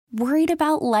Worried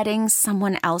about letting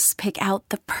someone else pick out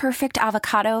the perfect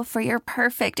avocado for your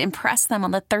perfect impress them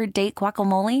on the third date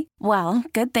guacamole? Well,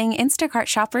 good thing Instacart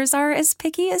shoppers are as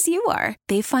picky as you are.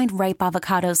 They find ripe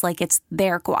avocados like it's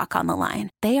their guac on the line.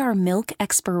 They are milk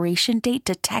expiration date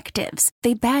detectives.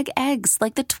 They bag eggs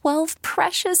like the 12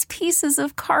 precious pieces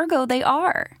of cargo they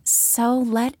are. So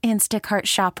let Instacart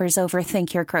shoppers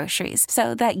overthink your groceries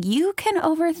so that you can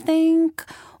overthink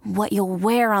what you'll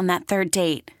wear on that third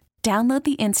date. Download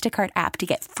the Instacart app to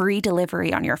get free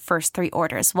delivery on your first 3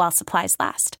 orders while supplies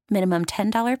last. Minimum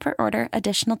 $10 per order.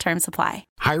 Additional terms apply.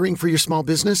 Hiring for your small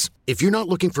business? If you're not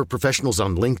looking for professionals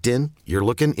on LinkedIn, you're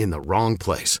looking in the wrong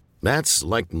place. That's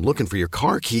like looking for your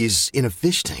car keys in a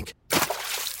fish tank.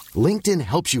 LinkedIn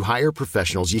helps you hire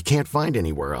professionals you can't find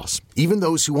anywhere else, even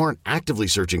those who aren't actively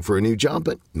searching for a new job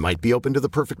but might be open to the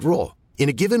perfect role. In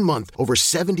a given month, over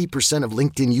 70% of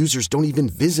LinkedIn users don't even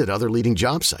visit other leading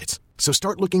job sites. So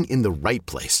start looking in the right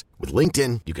place. With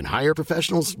LinkedIn, you can hire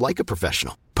professionals like a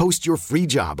professional. Post your free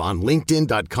job on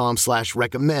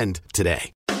linkedin.com/recommend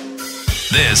today.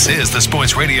 This is the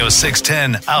Sports Radio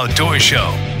 610 Outdoor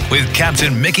Show with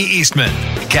Captain Mickey Eastman.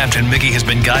 Captain Mickey has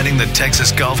been guiding the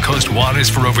Texas Gulf Coast waters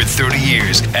for over 30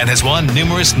 years and has won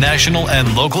numerous national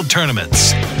and local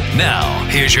tournaments. Now,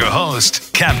 here's your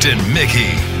host, Captain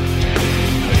Mickey.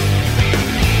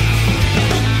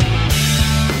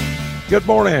 Good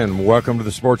morning. Welcome to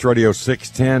the Sports Radio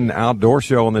 610 Outdoor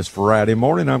Show on this Friday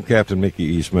morning. I'm Captain Mickey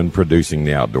Eastman. Producing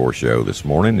the Outdoor Show this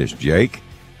morning is Jake,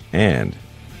 and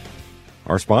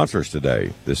our sponsors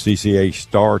today, the CCA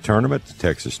Star Tournament, the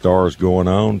Texas Stars going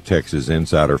on, Texas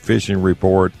Insider Fishing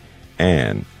Report,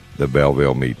 and the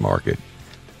Belleville Meat Market.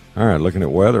 All right, looking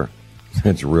at weather.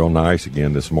 It's real nice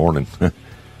again this morning.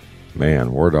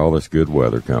 Man, where'd all this good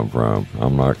weather come from?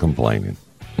 I'm not complaining.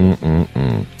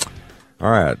 All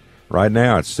right. Right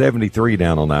now, it's 73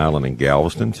 down on the island in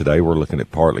Galveston. Today, we're looking at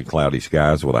partly cloudy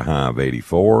skies with a high of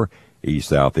 84,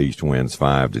 east-southeast winds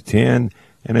 5 to 10.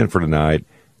 And then for tonight,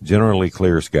 generally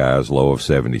clear skies, low of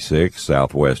 76,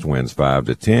 southwest winds 5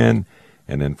 to 10.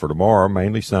 And then for tomorrow,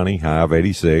 mainly sunny, high of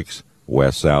 86,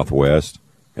 west-southwest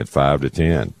at 5 to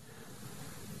 10.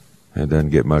 It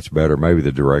doesn't get much better. Maybe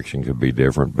the direction could be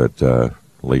different, but at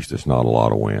least it's not a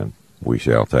lot of wind. We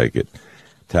shall take it.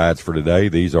 Tides for today,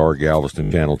 these are Galveston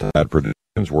Channel tide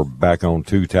predictions. We're back on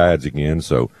 2 tides again,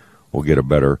 so we'll get a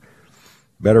better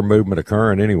movement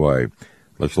occurring anyway.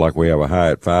 Looks like we have a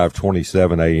high at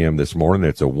 5:27 a.m. this morning.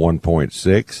 It's a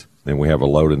 1.6. Then we have a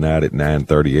low tonight at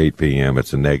 9:38 p.m.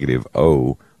 It's a negative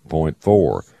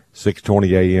 0.4.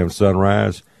 6:20 a.m.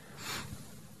 sunrise,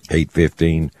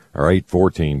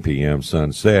 8:14 p.m.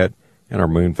 sunset, and our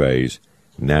moon phase,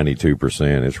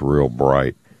 92%. It's real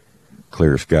bright.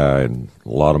 Clear sky and a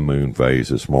lot of moon phase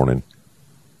this morning.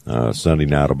 Sunday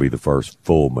night will be the first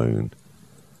full moon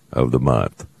of the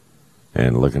month.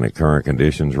 And looking at current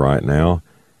conditions right now,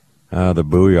 the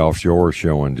buoy offshore is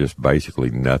showing just basically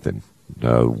nothing.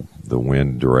 The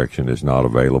wind direction is not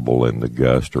available and the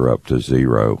gusts are up to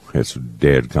 0. It's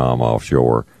dead calm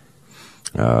offshore.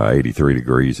 83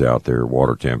 degrees out there,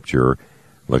 water temperature.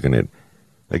 Looking at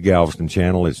the Galveston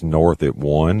Channel, it's north at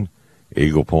 1.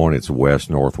 Eagle Point, it's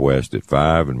west-northwest at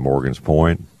 5, and Morgan's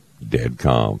Point, dead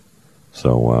calm.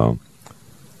 So,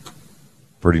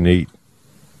 pretty neat.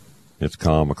 It's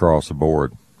calm across the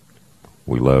board.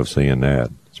 We love seeing that.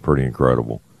 It's pretty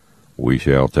incredible. We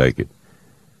shall take it.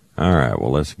 All right,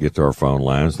 well, let's get to our phone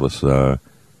lines. Let's go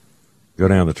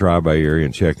down the Tri-Bay area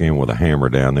and check in with a hammer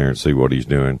down there and see what he's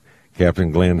doing.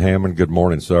 Captain Glenn Hammond, good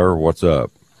morning, sir. What's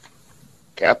up?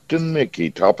 Captain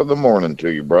Mickey, top of the morning to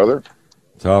you, brother.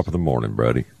 Top of the morning,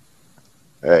 buddy.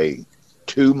 Hey,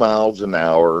 2 miles an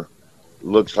hour.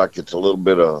 Looks like it's a little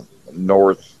bit of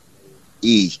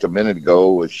northeast. A minute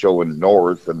ago was showing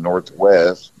north and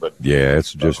northwest, but yeah,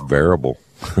 it's just variable.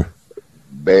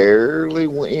 Barely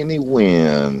any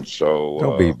wind.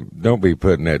 So don't be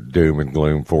putting that doom and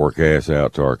gloom forecast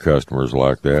out to our customers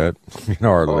like that.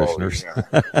 Our listeners.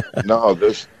 Yeah. No,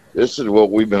 this is what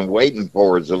we've been waiting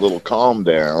for, is a little calm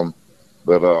down.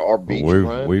 But our beach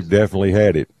we've definitely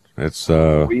had it. It's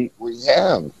we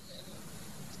have.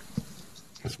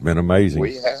 It's been amazing.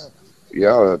 We have.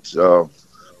 Yeah, it's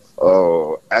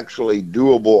actually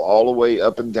doable all the way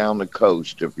up and down the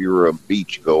coast if you're a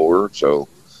beach goer. So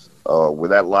with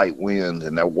that light wind,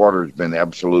 and that water's been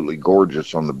absolutely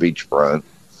gorgeous on the beachfront.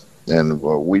 And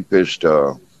we fished.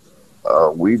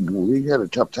 We had a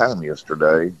tough time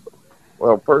yesterday.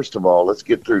 Well, first of all, let's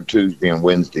get through Tuesday and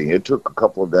Wednesday. It took a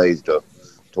couple of days to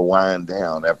wind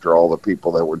down after all the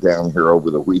people that were down here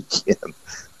over the weekend.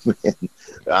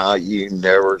 You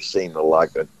never seen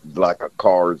like a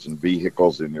cars and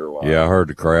vehicles in your life. Yeah, I heard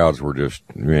the crowds were just,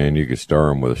 man, you could stir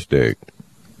them with a stick.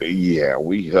 Yeah,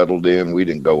 we huddled in. We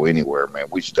didn't go anywhere, man.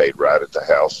 We stayed right at the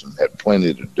house and had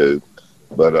plenty to do.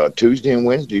 But Tuesday and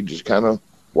Wednesday, just kind of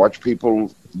watch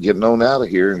people getting on out of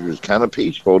here. And it was kind of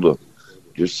peaceful to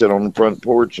just sit on the front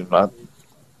porch and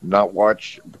not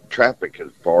watch traffic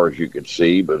as far as you could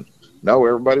see. But no,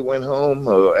 everybody went home.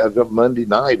 As of Monday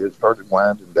night, it started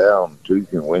winding down.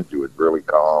 Tuesday and Wednesday was really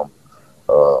calm.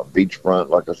 Beachfront,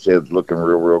 like I said, is looking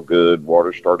real good.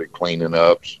 Water started cleaning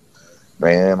up.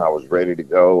 Man, I was ready to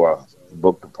go. I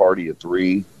booked a party at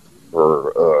 3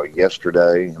 for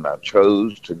yesterday, and I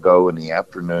chose to go in the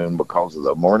afternoon because of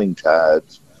the morning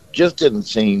tides. Just didn't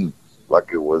seem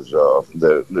like it was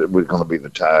it was going to be the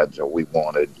tides that we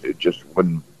wanted. It just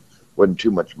wasn't too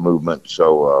much movement.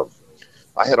 So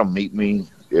I had them meet me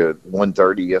at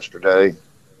 1:30 yesterday.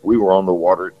 We were on the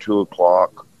water at 2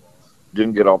 o'clock.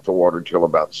 Didn't get off the water till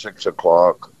about 6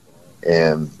 o'clock,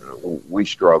 and we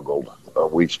struggled.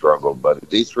 But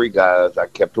these 3 guys, I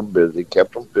kept them busy,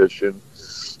 kept them fishing.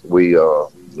 We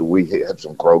had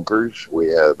some croakers. We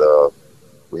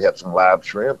had some live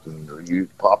shrimp and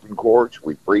used popping corks.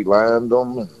 We free-lined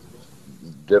them and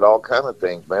did all kind of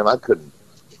things, man.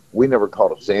 We never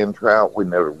caught a sand trout. We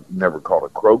never caught a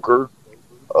croaker.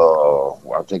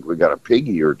 I think we got a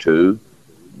piggy or 2,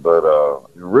 but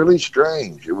really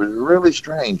strange. It was really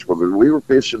strange. We were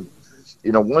fishing,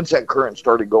 once that current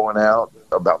started going out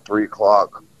about 3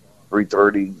 o'clock,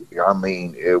 3:30, I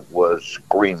mean, it was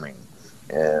screaming.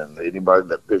 And anybody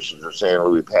that fishes the San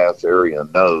Luis Pass area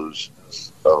knows,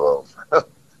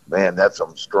 man, that's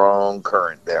some strong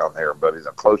current down there, buddy.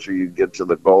 The closer you get to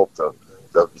the Gulf,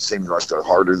 it seems like the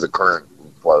harder the current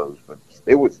flows. But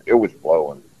it was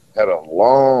flowing. Had a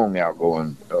long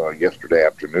outgoing yesterday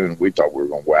afternoon. We thought we were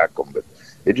going to whack them, but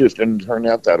it just didn't turn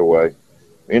out that way.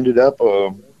 Ended up,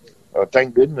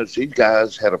 thank goodness, these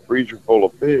guys had a freezer full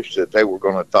of fish that they were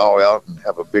going to thaw out and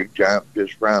have a big giant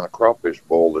fish fry and a crawfish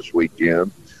bowl this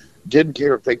weekend. Didn't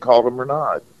care if they caught them or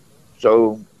not.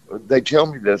 So they tell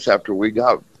me this after we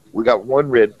got 1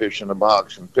 redfish in the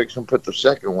box and fix and put the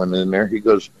second one in there.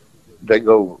 They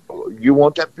go, you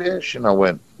want that fish? And I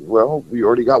went, well, we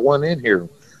already got one in here.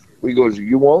 He goes,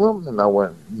 you want them? And I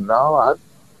went, no,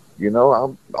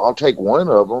 I'll take one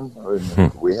of them.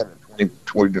 And we had a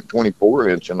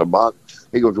 24-inch in the box.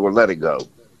 He goes, well, let it go.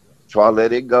 So I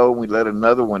let it go. We let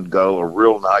another one go, a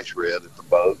real nice red at the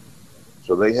boat.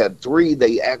 So they had 3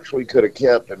 they actually could have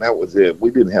kept, and that was it.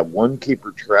 We didn't have one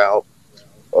keeper trout.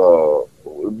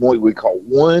 We caught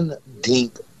 1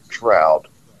 dink trout.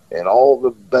 And all the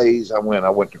bays I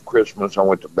went to Christmas, I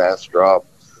went to Bastrop.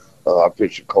 I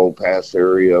fished the Cold Pass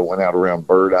area, went out around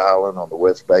Bird Island on the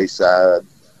West Bay side.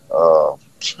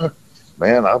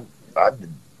 Man, I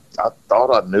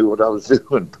thought I knew what I was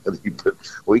doing, but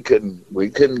we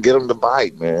couldn't get them to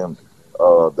bite, man.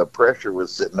 The pressure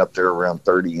was sitting up there around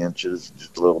 30 inches,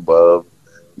 just a little above.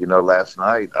 Last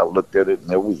night I looked at it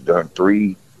and it was done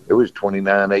 3. It was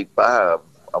 29.85.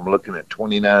 I'm looking at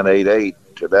 29.88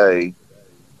 today.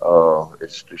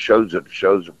 It shows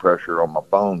the pressure on my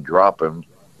phone dropping,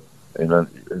 and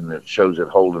it shows it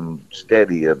holding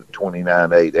steady at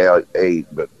 29.88.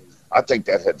 But I think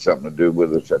that had something to do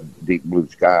with us, that deep blue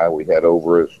sky we had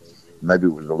over us. Maybe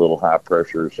it was a little high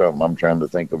pressure or something. I'm trying to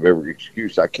think of every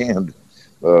excuse I can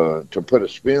to put a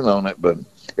spin on it, but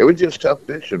it was just tough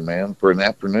fishing, man, for an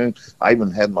afternoon. I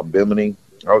even had my bimini.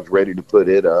 I was ready to put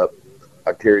it up.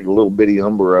 I carried a little bitty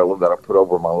umbrella that I put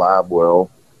over my live well.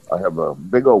 I have a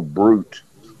big old Brute.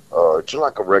 It's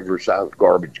like a regular sized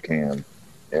garbage can.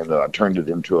 And I turned it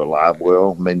into a live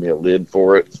well, made me a lid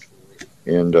for it.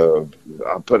 And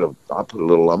I put a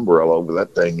little umbrella over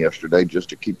that thing yesterday just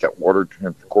to keep that water.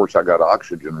 Of course, I got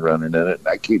oxygen running in it, and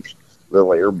that keeps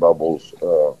little air bubbles.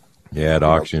 The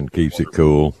oxygen keeps it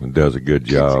cool and does a good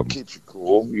job. Keeps it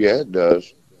cool. Yeah, it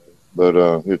does. But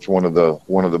it's one of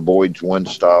the Boyd's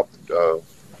one-stop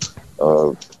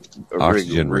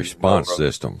oxygen response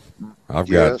system. I've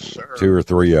got 2 or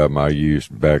 3 of them I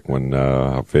used back when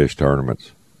I fished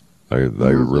tournaments. They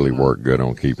really work good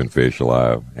on keeping fish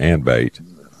alive and bait.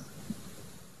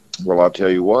 Well, I'll tell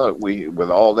you what,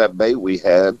 with all that bait we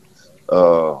had,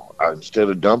 instead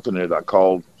of dumping it, I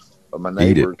called my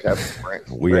neighbor, Captain Frank.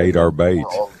 We ate our bait.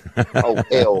 Oh,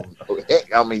 hell no. Heck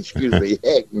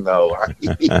no. I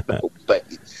eat no bait.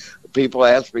 People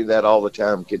ask me that all the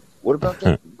time. What about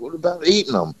that? What about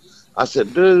eating them? I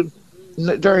said, dude,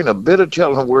 there ain't a bit of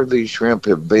telling where these shrimp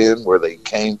have been, where they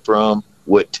came from,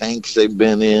 what tanks they've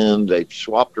been in. They've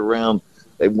swapped around.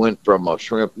 They went from a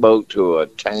shrimp boat to a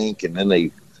tank, and then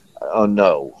Oh,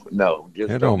 no.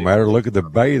 Just It don't matter. Look at the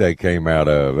bay they came out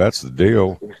of. That's the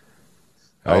deal.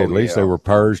 Hey, at least they were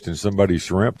purged in somebody's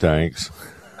shrimp tanks.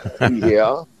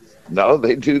 Yeah. No,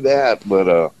 they do that,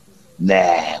 but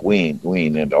nah, we ain't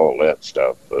into all that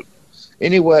stuff. But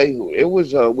anyway, it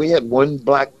was we had one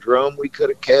black drum we could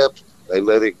have kept. They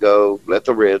let it go, let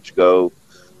the reds go.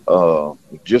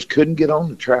 Just couldn't get on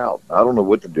the trout. I don't know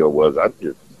what the deal was. I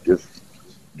just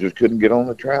couldn't get on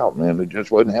the trout, man. It just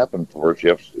wasn't happening for us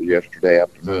yesterday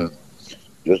afternoon.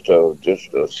 Just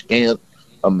a scant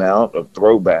amount of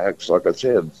throwbacks. Like I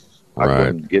said, I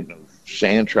couldn't get no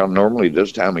sand trout. Normally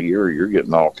this time of year, you're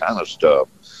getting all kind of stuff.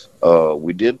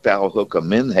 We did foul hook a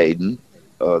menhaden.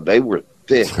 They were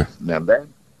thick. Now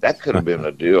that could have been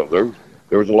a deal.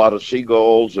 There was a lot of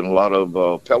seagulls and a lot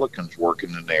of pelicans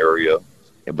working in the area,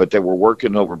 but they were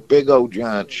working over big old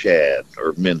giant shad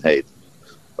or menhaden.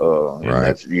 And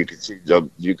that's, you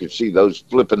could see those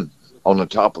flipping on the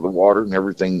top of the water and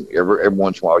everything. Every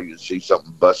once in a while, you see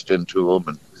something bust into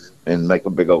them and make a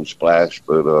big old splash.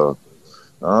 But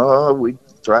we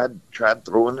tried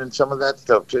throwing in some of that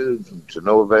stuff too, to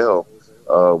no avail.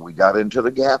 We got into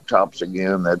the gap tops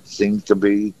again. That seems to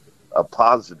be a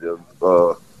positive.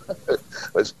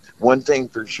 One thing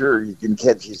for sure, you can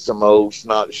catch you some old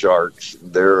snot sharks.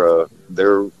 They're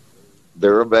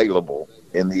available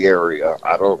in the area.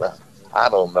 I don't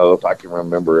know if I can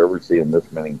remember ever seeing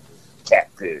this many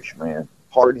catfish, man.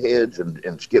 Hardheads and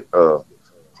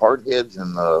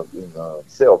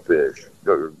sailfish,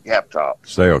 gap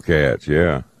tops. Sail cats,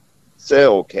 yeah.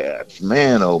 Sail cats,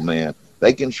 man, oh man,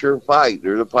 they can sure fight.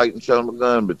 There's a fighting son of a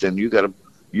gun, but then you gotta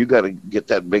get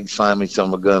that big slimy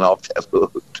son of a gun off that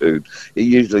hook, dude. It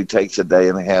usually takes a day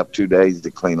and a half, 2 days to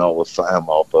clean all the slime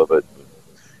off of it.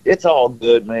 It's all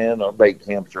good, man. Our bait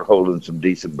camps are holding some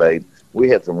decent bait. We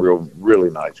had some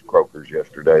really nice croakers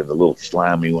yesterday, the little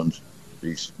slimy ones.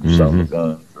 These son of a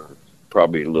guns are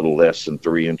probably a little less than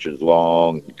 3 inches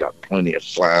long. Got plenty of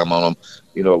slime on them.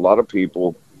 You know, a lot of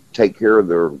people take care of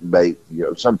their bait. You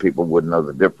know, some people wouldn't know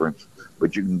the difference,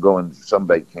 but you can go into some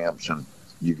bait camps and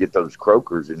you get those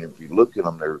croakers, and if you look at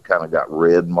them, they're kind of got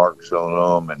red marks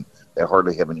on them, and they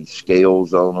hardly have any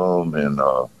scales on them, and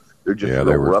they're just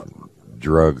they were rough.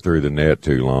 Drug through the net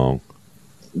too long.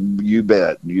 You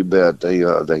bet.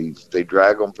 They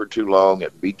drag them for too long.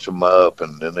 It beats them up,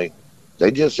 and then they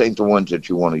just ain't the ones that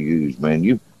you want to use, man.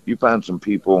 You find some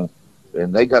people,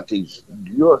 and they got these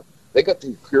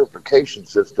purification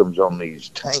systems on these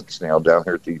tanks now down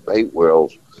here at these bait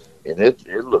wells, and it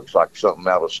looks like something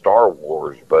out of Star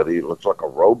Wars, buddy. It looks like a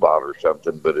robot or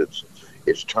something, but it's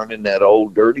turning that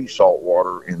old dirty salt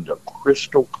water into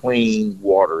crystal clean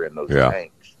water in those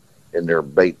tanks in their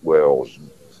bait wells.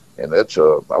 And that's I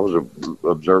was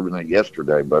observing it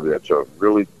yesterday, but it's a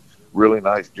really, really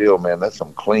nice deal, man. That's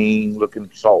some clean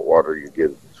looking salt water you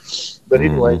get. But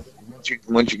anyway,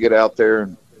 once you get out there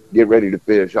and get ready to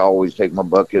fish, I always take my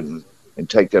bucket and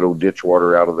take that old ditch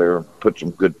water out of there and put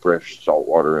some good fresh salt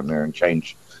water in there and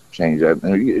change that.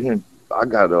 And I've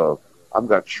got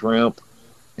shrimp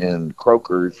and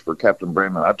croakers for Captain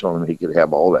Brandon. I told him he could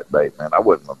have all that bait, man. I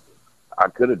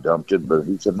could have dumped it, but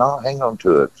he said, no, hang on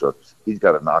to it. So he's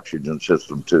got an oxygen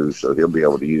system too, so he'll be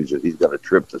able to use it. He's got a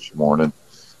trip this morning.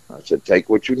 I said, take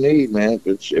what you need, man.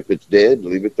 If it's dead,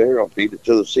 leave it there. I'll feed it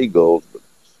to the seagulls. But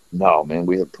no, man,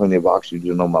 we had plenty of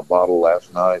oxygen on my bottle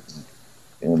last night,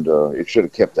 and it should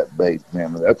have kept that bait,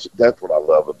 man. That's what I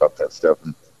love about that stuff,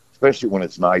 and especially when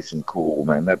it's nice and cool,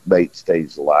 man. That bait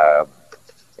stays alive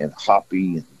and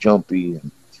hoppy and jumpy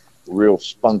and real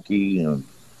spunky. And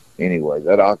anyway,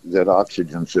 that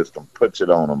oxygen system puts it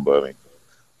on them, buddy.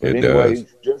 But anyway,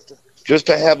 just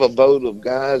to have a boat of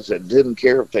guys that didn't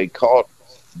care if they caught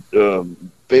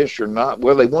fish or not.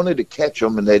 Well, they wanted to catch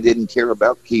them, and they didn't care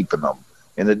about keeping them.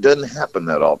 And it doesn't happen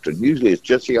that often. Usually it's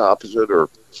just the opposite, or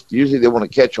usually they want to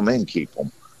catch them and keep them.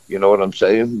 You know what I'm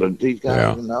saying? But these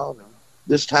guys, no.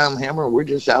 This time, Hammer, we're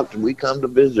just out we come to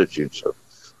visit you. So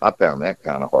I found that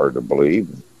kind of hard to believe.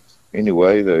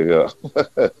 Anyway,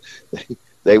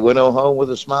 they went on home with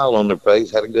a smile on their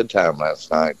face, had a good time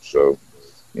last night. So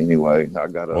anyway,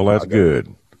 that's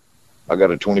good. I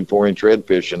got a 24-inch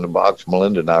redfish in the box.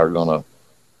 Melinda and I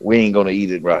we ain't going to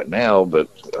eat it right now, but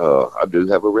I do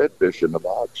have a redfish in the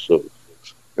box, so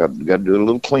got to do a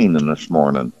little cleaning this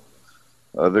morning.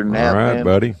 Other than that, all right, man,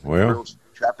 buddy. Well,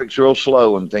 traffic's real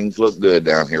slow, and things look good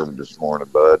down here this morning,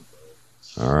 bud.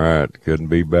 All right, couldn't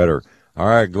be better. All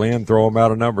right, Glenn, throw them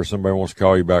out a number. Somebody wants to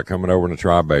call you about coming over in the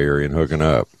Tri-Bay area and hooking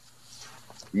up.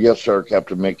 Yes, sir,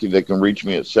 Captain Mickey. They can reach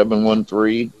me at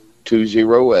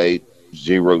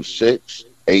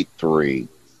 713-208-0683.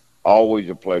 Always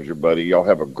a pleasure, buddy. Y'all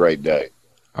have a great day.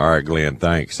 All right, Glenn,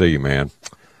 thanks. See you, man.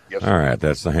 Yes, All right,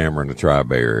 that's the Hammer in the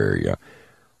Tri-Bay area.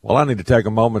 Well, I need to take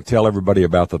a moment to tell everybody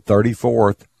about the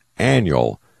 34th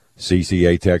annual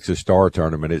CCA Texas Star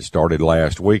Tournament. It started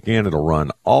last weekend. It'll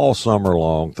run all summer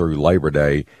long through Labor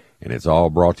Day, and it's all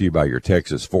brought to you by your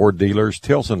Texas Ford dealers,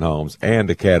 Tilson Homes, and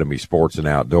Academy Sports and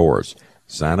Outdoors.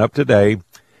 Sign up today.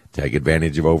 Take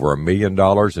advantage of over $1 million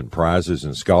in prizes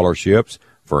and scholarships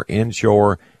for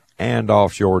inshore and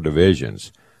offshore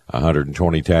divisions.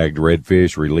 120 tagged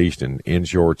redfish released in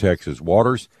inshore Texas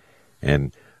waters,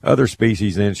 and other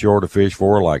species inshore to fish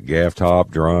for like gaff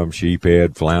top, drum,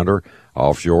 sheephead, flounder.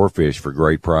 Offshore fish for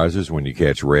great prizes when you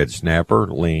catch red snapper,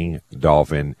 ling,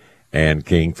 dolphin, and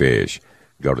kingfish.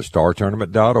 Go to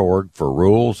startournament.org for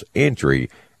rules, entry,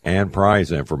 and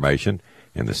prize information.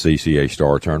 And the CCA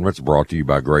Star Tournament's brought to you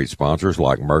by great sponsors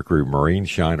like Mercury Marine,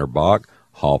 Shiner Bach,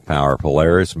 Hall Power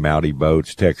Polaris, Mouty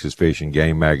Boats, Texas Fish and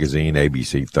Game Magazine,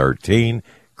 ABC 13,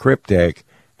 Cryptek,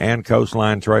 and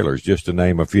Coastline Trailers, just to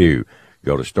name a few.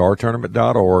 Go to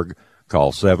startournament.org,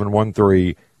 call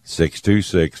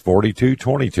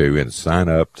 713-626-4222, and sign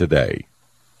up today.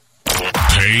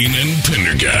 Payne and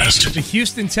Pendergast. The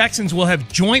Houston Texans will have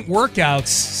joint workouts,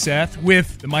 Seth,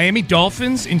 with the Miami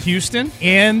Dolphins in Houston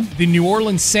and the New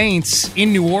Orleans Saints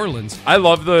in New Orleans. I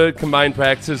love the combined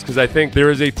practices because I think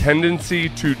there is a tendency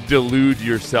to delude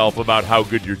yourself about how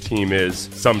good your team is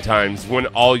sometimes when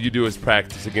all you do is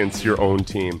practice against your own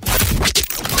team.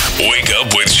 Wake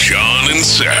up with Sean and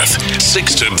Seth,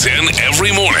 6 to 10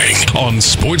 every morning on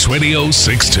Sports Radio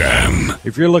 610.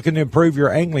 If you're looking to improve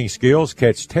your angling skills,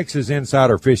 catch Texas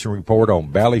Insider Fishing Report on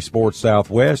Valley Sports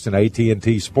Southwest and AT&T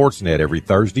Sportsnet every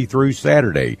Thursday through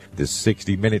Saturday. This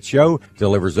 60-minute show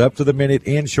delivers up-to-the-minute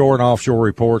inshore and offshore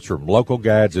reports from local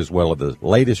guides as well as the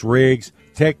latest rigs,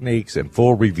 techniques, and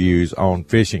full reviews on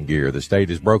fishing gear. The state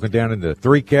is broken down into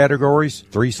 3 categories: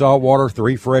 3 saltwater,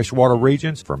 3 freshwater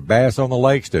regions, from bass on the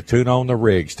lakes to tuna on the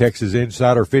rigs. Texas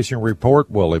Insider Fishing Report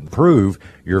will improve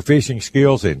your fishing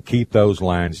skills and keep those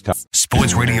lines tight.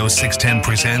 Sports Radio 610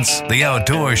 presents The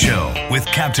Outdoor Show with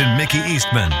Captain Mickey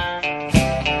Eastman.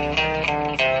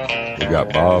 We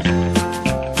got Bob.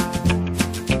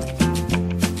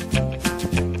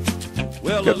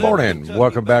 Good morning.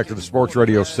 Welcome back to the Sports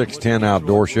Radio 610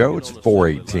 Outdoor Show. It's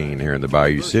 4:18 here in the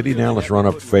Bayou City. Now let's run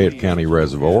up to Fayette County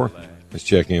Reservoir. Let's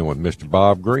check in with Mr.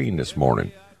 Bob Green this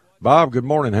morning. Bob, good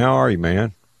morning. How are you,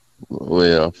 man?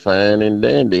 Well, fine and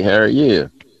dandy. How are you?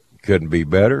 Couldn't be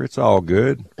better. It's all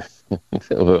good.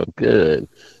 Well, good.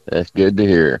 That's good to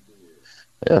hear.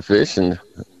 Yeah, fishing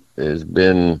has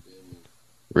been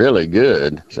really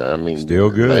good. So, I mean,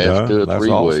 still good, last huh? 2 or That's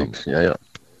 3 awesome. weeks. Yeah.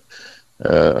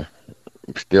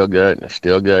 Still got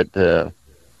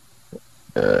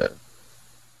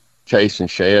chasing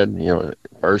shad. You know,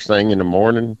 first thing in the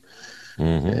morning.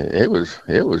 Mm-hmm. It was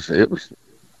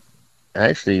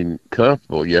actually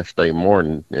comfortable yesterday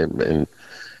morning, and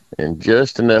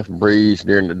just enough breeze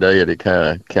during the day to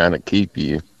kind of keep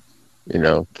you,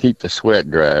 keep the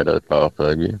sweat dried up off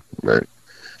of you. But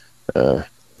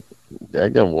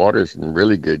that water's in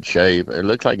really good shape. It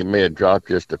looked like it may have dropped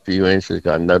just a few inches.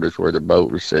 I noticed where the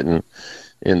boat was sitting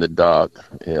in the dock.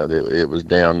 It was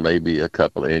down maybe a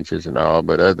couple of inches and all,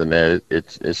 but other than that,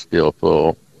 it's still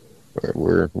full.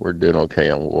 We're doing okay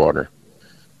on water.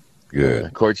 Good.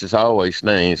 Of course, it's always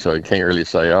stained, so you can't really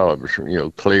say, it was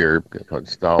clear,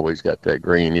 because it's always got that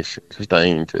greenish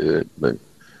stain to it. But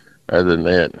other than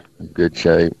that, good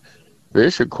shape.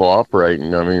 Fish are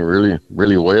cooperating. I mean, really,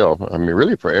 really well. I mean,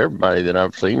 really for everybody that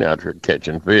I've seen out there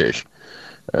catching fish.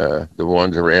 The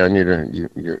ones around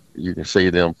you can see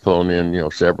them pulling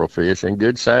in, several fish, and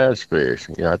good sized fish.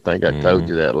 I think I told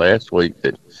you that last week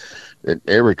that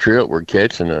every trip we're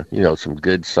catching some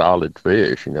good solid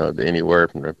fish, anywhere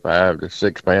from the 5 to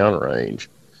 6 pound range.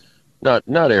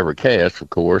 Not every cast, of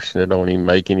course. They don't even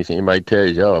make anything. Anybody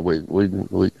tells you, we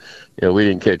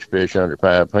didn't catch fish under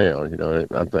 5 pounds.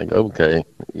 I think, okay,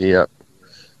 yeah,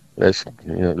 let's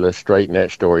straighten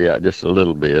that story out just a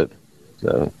little bit.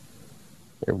 So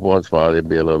every once in a while there'll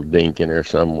be a little dink in there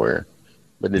somewhere.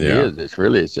 But it's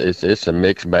really it's a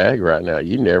mixed bag right now.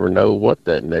 You never know what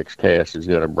that next cast is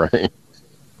going to bring,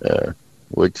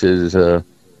 which is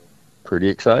pretty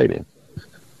exciting.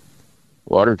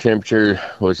 Water temperature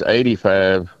was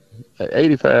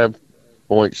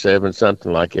 85.7,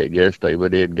 something like that yesterday,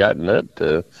 but it had gotten up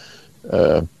to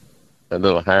a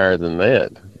little higher than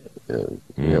that,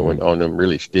 on them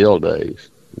really still days.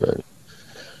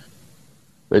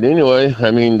 But anyway,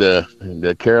 I mean,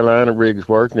 the Carolina rig's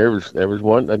working. There was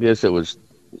one, I guess it was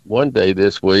one day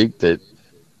this week that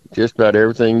just about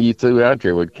everything you threw out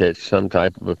there would catch some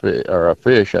type of a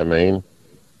fish, I mean.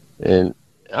 And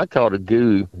I caught a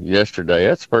goo yesterday.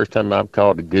 That's the first time I've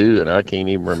caught a goo, and I can't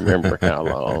even remember how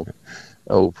long.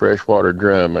 Old freshwater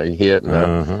drum I hit,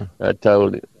 and I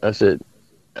told it, I said,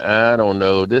 I don't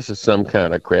know. This is some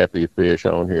kind of crappy fish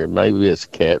on here. Maybe it's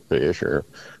catfish or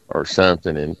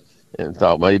something, and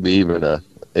thought maybe even a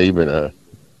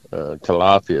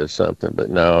tilapia or something. But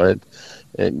no,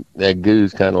 that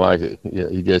goo's kind of like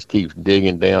he just keeps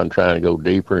digging down, trying to go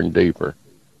deeper and deeper.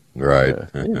 Right.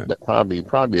 Probably a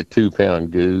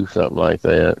 2-pound goo, something like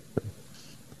that.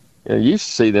 You used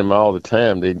to see them all the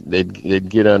time. They'd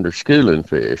get under schooling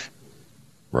fish.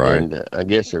 Right. And I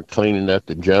guess they're cleaning up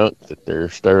the junk that they're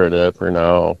stirring up and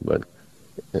all, but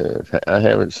I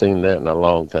haven't seen that in a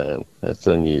long time. That's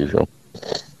unusual.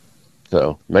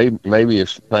 So maybe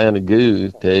if finding a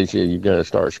goo tells you you're going to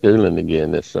start schooling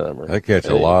again this summer. They catch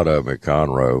a lot of them at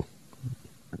Conroe.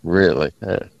 Really?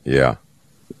 Yeah.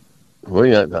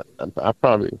 Well, I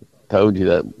probably told you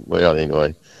that. Well,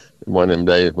 anyway, one of them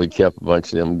days we kept a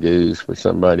bunch of them goos for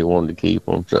somebody who wanted to keep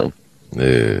them. So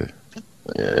Yeah.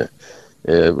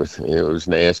 It was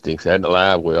nasty. That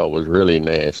live well was really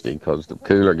nasty because the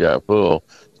cooler got full,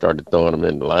 started throwing them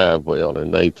in the live well,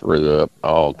 and they threw up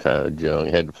all kind of junk.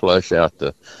 Had to flush out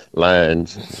the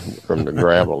lines from the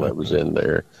gravel that was in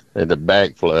there. Had to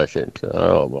back flush it. So,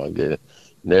 oh my goodness,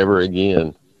 never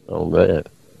again on that.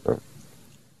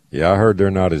 Yeah, I heard they're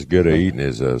not as good at eating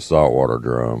as a saltwater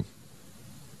drum.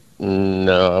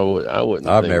 No, I wouldn't.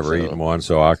 I've think never so. eaten one,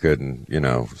 so I couldn't,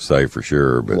 say for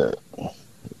sure. But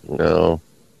No.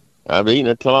 I've eaten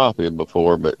a tilapia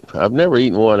before, but I've never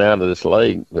eaten one out of this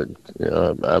lake. But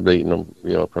I've eaten them,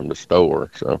 from the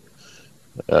store. So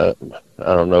I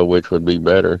don't know which would be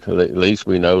better. At least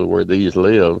we know where these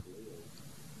live,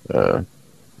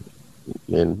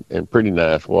 in pretty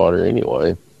nice water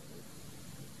anyway.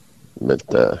 But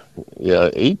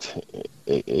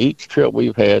each trip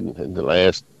we've had in the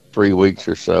last 3 weeks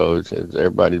or so,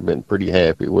 everybody's been pretty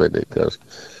happy with it because.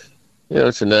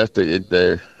 It's enough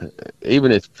that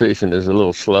even if fishing is a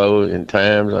little slow in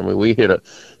times. I mean,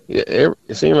 it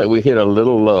seemed like we hit a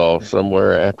little lull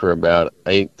somewhere after about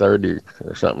 8:30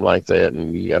 or something like that,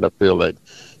 and you got to feel that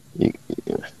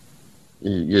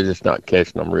you're just not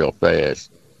catching them real fast.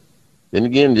 Then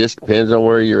again, it just depends on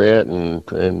where you're at and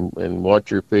what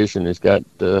you're fishing has got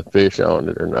fish on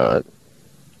it or not.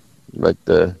 But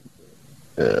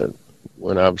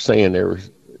when I was saying there was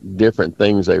different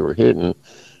things they were hitting.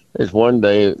 There's one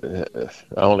day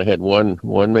I only had one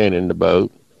man in the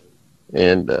boat,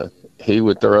 and he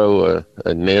would throw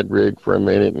a Ned rig for a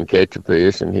minute and catch a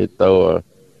fish, and he'd throw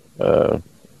a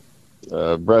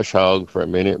brush hog for a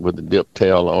minute with a dip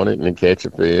tail on it and then catch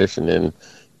a fish, and then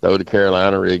throw the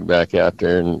Carolina rig back out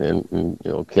there and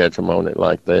catch them on it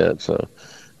like that. So,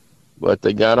 but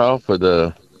they got off of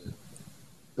and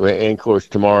of course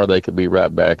tomorrow they could be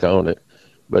right back on it,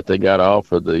 but they got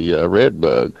off of the red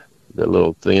bug, the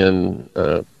little thin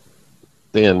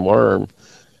worm,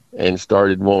 and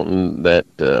started wanting that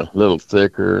little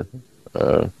thicker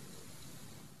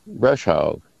brush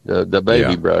hog, the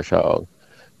baby brush hog,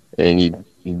 and you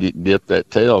dip that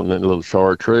tail in that little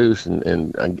chartreuse,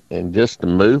 and just the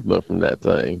movement from that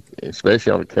thing,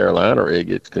 especially on a Carolina rig,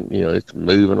 it's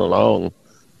moving along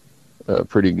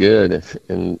pretty good,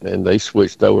 and they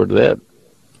switched over to that.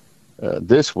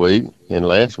 This week and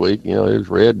last week, it was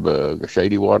red bug, a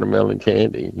shady watermelon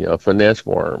candy, a finesse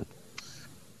worm,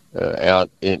 out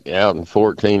in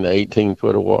 14 to 18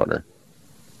 foot of water,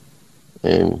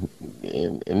 and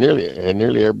nearly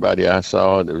everybody I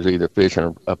saw that was either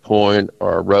fishing a point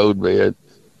or a road bed,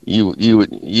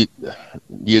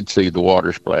 you'd see the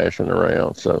water splashing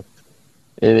around. So,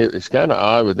 and it's kind of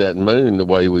odd with that moon the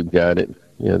way we've got it,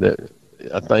 that.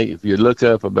 I think if you look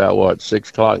up about 6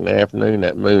 o'clock in the afternoon,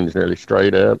 that moon's nearly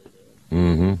straight up.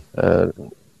 Mm-hmm.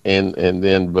 And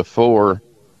then before,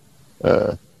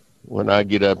 when I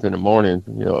get up in the morning,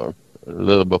 a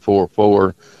little before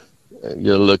 4,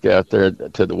 you'll look out there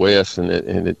to the west, and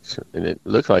it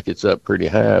looks like it's up pretty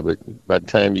high. But by the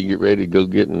time you get ready to go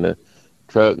get in the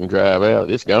truck and drive out,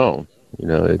 it's gone.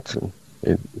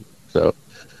 So.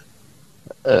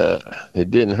 It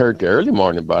didn't hurt the early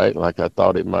morning bite like I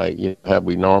thought it might. How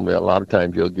we normally, a lot of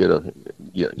times you'll get a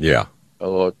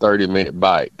 30-minute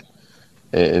bite,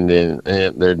 and then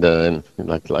they're done.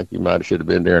 Like you should have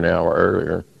been there an hour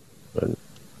earlier. But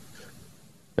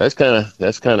that's kind of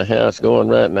how it's going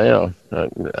right now.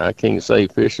 I can't say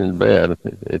fishing's bad.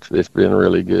 It's been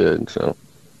really good. So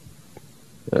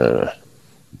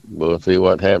we'll see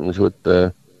what happens with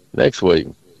next week.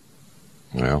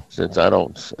 Well, since I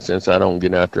don't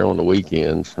get out there on the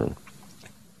weekends,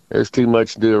 there's too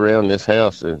much to do around this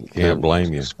house. Can't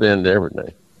blame you. Spend every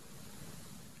day.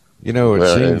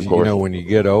 It seems, when you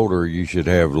get older, you should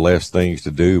have less things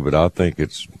to do, but I think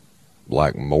it's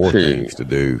like more things to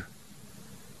do.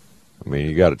 I mean,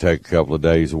 you got to take a couple of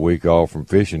days a week off from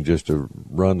fishing just to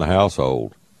run the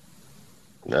household.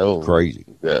 No, crazy.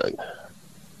 The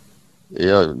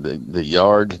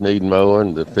yards need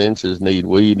mowing, the fences need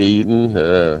weed eating.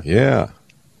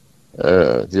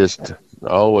 Just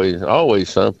always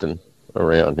something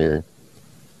around here.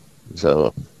 So,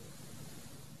 of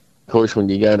course, when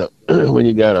you got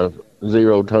a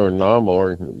zero turn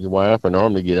lawnmower, your wife would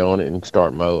normally get on it and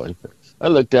start mowing. I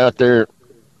looked out there.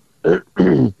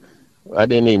 I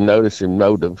didn't even notice him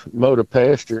mow the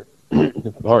pasture.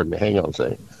 Pardon me. Hang on a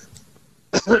second.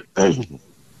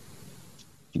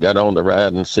 He got on the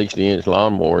riding 60-inch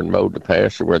lawnmower and mowed the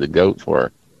pasture where the goats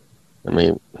were. I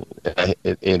mean,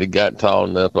 it had got tall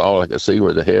enough, all I could see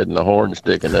were the head and the horn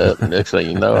sticking up. And next thing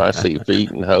you know, I see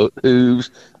feet and hooves,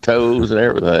 toes, and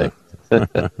everything.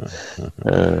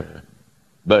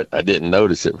 But I didn't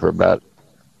notice it for about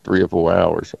 3 or 4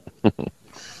 hours.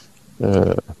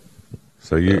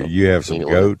 So you have some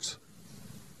goats?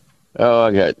 Oh,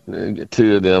 I got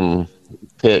 2 of them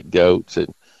pet goats. It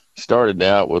started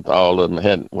out with all of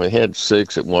them. We had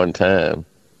 6 at one time.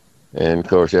 And, of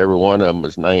course, every one of them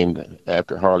was named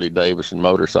after Harley-Davidson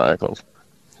motorcycles.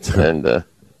 And there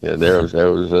was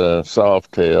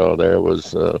Softail. There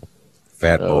was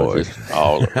Fat Boy.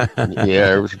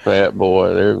 There was Fat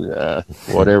Boy. There was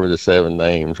whatever the 7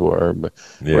 names were. But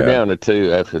we're down to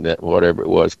 2 after that. Whatever it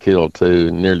was, killed 2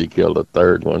 and nearly killed a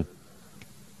 3rd one.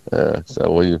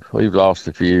 So we've lost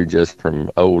a few just from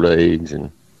old age,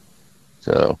 and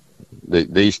so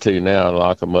these 2 now, I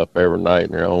lock them up every night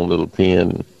in their own little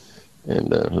pen.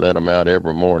 And let them out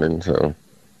every morning. So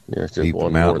it's just keep one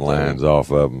the mountain more thing. lions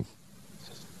off of them.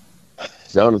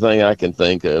 It's the only thing I can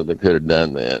think of that could have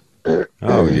done that.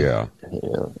 Oh yeah.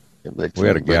 We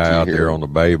had a guy out there on the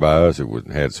bay by us that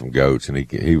had some goats, and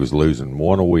he was losing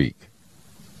 1 a week.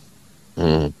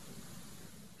 Mm.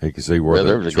 He could see where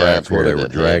the tracks where they were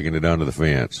dragging it under the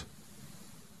fence.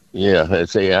 Yeah,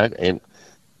 see,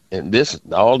 this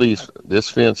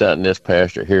fence out in this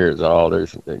pasture here is all.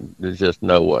 There's just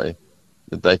no way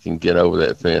that they can get over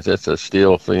that fence. It's a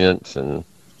steel fence, and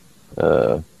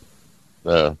I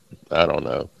don't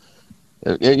know.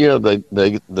 And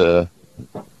the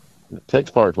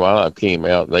Texas Parks Wildlife came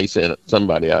out. They sent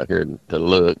somebody out here to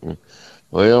look. And,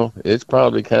 well, it's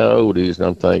probably kind of oldies. And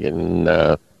I'm thinking,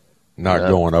 not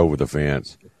going over the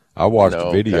fence. I watched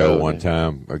a video one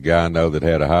time. A guy I know that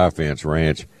had a high fence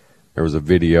ranch. There was a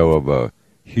video of a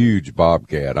huge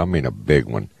bobcat. I mean, a big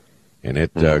one, and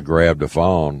it grabbed a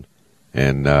fawn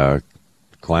and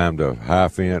climbed a high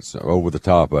fence over the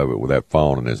top of it with that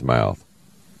fawn in his mouth.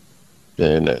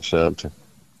 And that's something.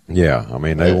 Yeah, I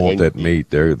mean, they want that meat.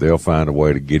 They'll find a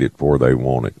way to get it before they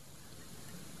want it.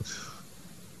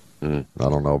 I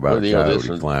don't know about a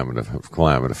coyote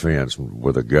climbing a fence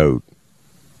with a goat.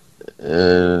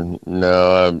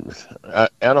 No, I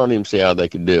don't even see how they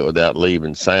could do it without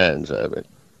leaving signs of it.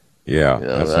 Yeah,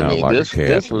 that sounds like a cat.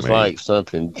 This was like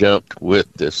something jumped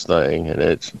with this thing, and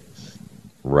it's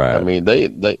right. I mean,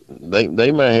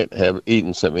 they might have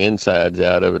eaten some insides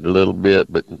out of it a little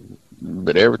bit, but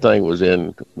everything was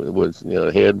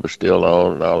the head was still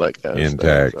on and all that kind of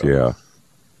intact. Stuff. So,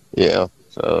 yeah.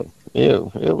 So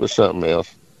it was something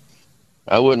else.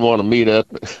 I wouldn't want to meet up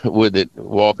with it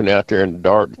walking out there in the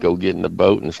dark to go get in the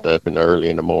boat and stuff early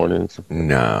in the mornings.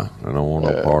 No, I don't want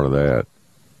no part of that.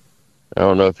 I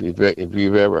don't know if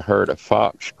you've ever heard a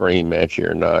fox scream at you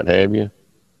or not, have you?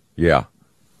 Yeah.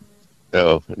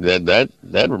 Oh, that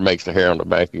makes the hair on the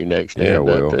back of your neck stand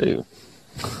up too,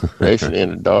 especially in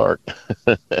the dark.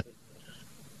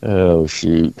 Oh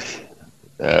shoot!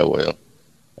 Well,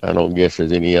 I don't guess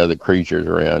there's any other creatures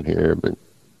around here, but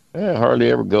I hardly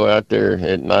ever go out there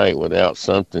at night without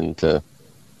something to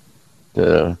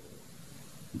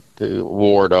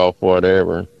ward off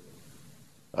whatever.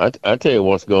 I tell you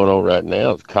what's going on right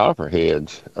now is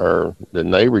copperheads. The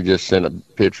neighbor just sent a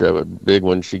picture of a big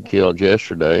one she killed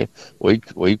yesterday. We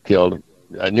killed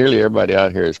nearly everybody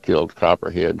out here has killed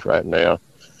copperheads right now,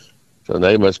 so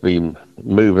they must be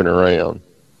moving around.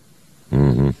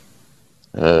 Mm-hmm.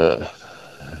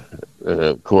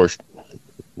 Of course,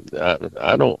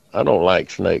 I don't like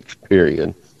snakes.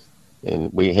 Period.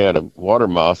 And we had a water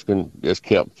mosquito just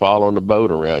kept following the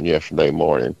boat around yesterday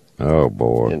morning. Oh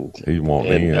boy! He won't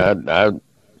in. I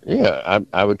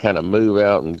would kind of move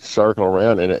out and circle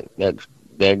around, and that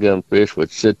daggum fish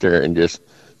would sit there and just,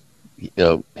 he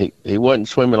wasn't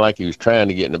swimming like he was trying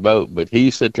to get in the boat, but he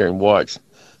sit there and watch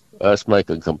us make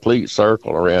a complete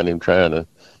circle around him, trying to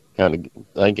kind of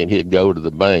thinking he'd go to the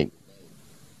bank.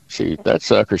 that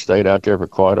sucker stayed out there for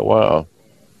quite a while.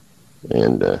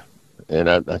 And I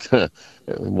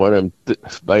one of them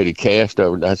made a cast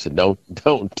over, and I said, don't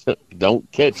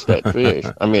catch that fish.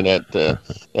 I mean,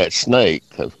 that snake,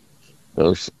 because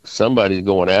somebody's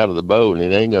going out of the boat, and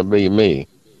it ain't going to be me.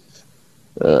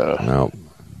 No.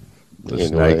 The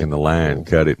snake in the line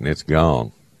cut it, and it's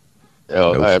gone.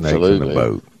 Oh, no absolutely. Snakes in the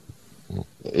boat.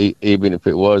 Even if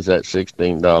it was that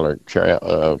 $16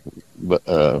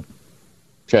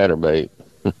 chatterbait.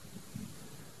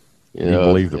 You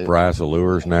believe the price of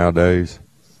lures nowadays?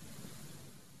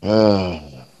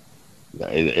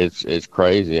 It's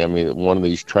crazy. I mean, one of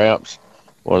these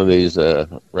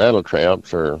rattle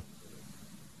traps, or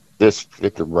this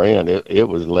particular brand, it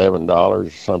was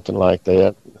 $11, something like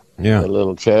that. Yeah, a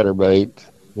little chatterbait,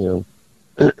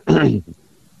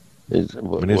 it's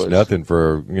nothing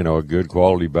for a good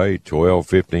quality bait.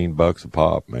 $12-15 a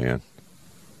pop, man.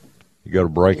 You go to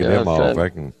breaking them off,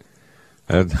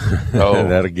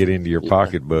 that'll get into your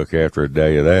pocketbook after a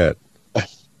day of that.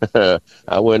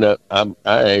 I went up. I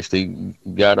actually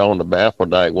got on the baffle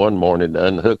dyke one morning to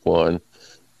unhook one.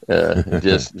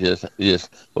 Just well,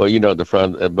 the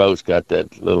front of the boat's got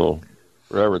that little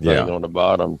rubber thing on the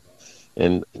bottom,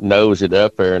 and nose it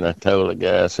up there. And I told the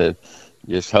guy, I said,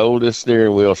 just hold this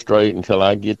steering wheel straight until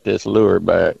I get this lure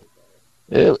back.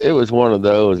 It was one of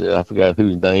those. I forgot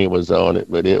whose name was on it,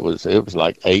 but it was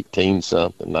like 18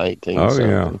 something, 19 something.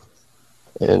 Yeah.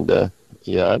 And that's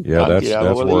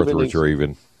worth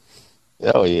retrieving.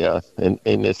 Oh yeah, and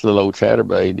this little old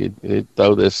chatterbait, it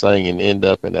throw this thing and end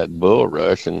up in that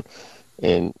bulrush, and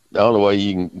the only way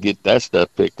you can get that stuff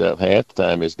picked up half the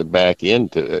time is to back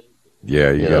into it.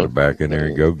 Yeah, you got to back in there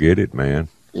and go get it, man.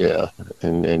 Yeah,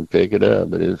 and pick it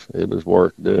up, but it was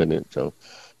worth doing it. So,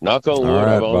 knock on wood,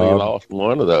 I've only lost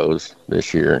one of those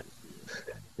this year.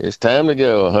 It's time to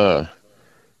go, huh?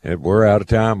 We're out of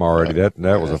time already. That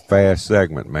was a fast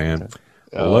segment, man.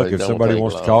 Well, look, if somebody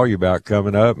wants to call you about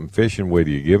coming up and fishing with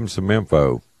you, give them some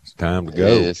info. It's time to go.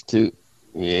 It is.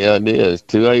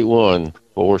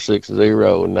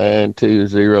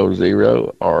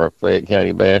 281-460-9200 or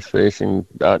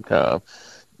FayetteCountyBassFishing.com.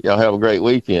 Y'all have a great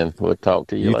weekend. We'll talk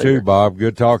to you later. You too, Bob.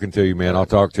 Good talking to you, man. I'll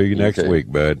talk to you next week,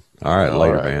 bud. All right,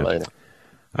 later, man. Later.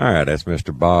 All right, that's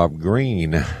Mr. Bob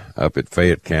Green up at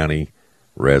Fayette County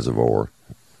Reservoir.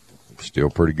 Still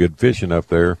pretty good fishing up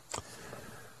there.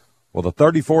 Well, the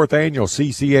 34th annual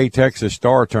CCA Texas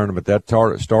Star Tournament, that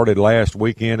started last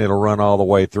weekend. It'll run all the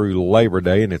way through Labor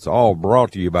Day, and it's all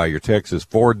brought to you by your Texas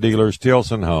Ford dealers,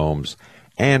 Tilson Homes,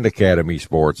 and Academy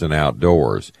Sports and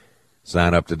Outdoors.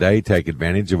 Sign up today. Take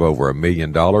advantage of over $1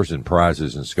 million in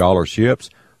prizes and scholarships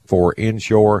for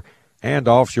inshore and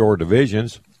offshore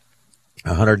divisions.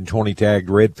 120 tagged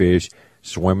redfish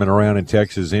swimming around in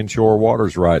Texas inshore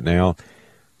waters right now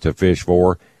to fish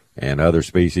for, and other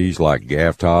species like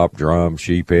gaff top, drum,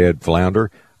 sheephead,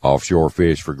 flounder. Offshore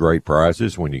fish for great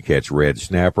prices when you catch red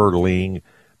snapper, ling,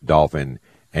 dolphin,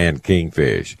 and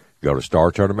kingfish. Go to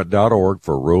startournament.org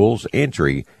for rules,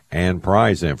 entry, and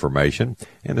prize information.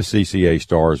 And the CCA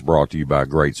Star is brought to you by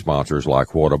great sponsors like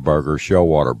Whataburger,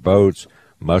 Showwater Boats,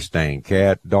 Mustang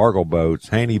Cat, Dargle Boats,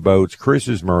 Haney Boats,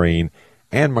 Chris's Marine,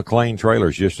 and McLean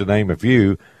Trailers, just to name a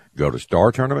few. Go to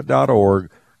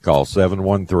startournament.org, call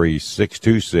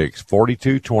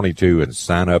 713-626-4222, and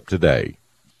sign up today.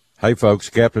 Hey, folks,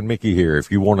 Captain Mickey here.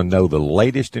 If you want to know the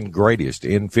latest and greatest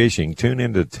in fishing, tune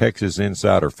into Texas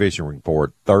Insider Fishing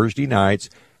Report Thursday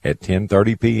nights at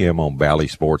 10:30 p.m. on Bally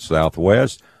Sports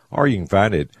Southwest, or you can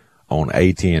find it on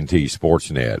AT&T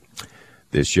Sportsnet.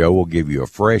 This show will give you a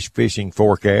fresh fishing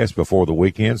forecast before the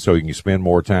weekend so you can spend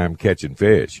more time catching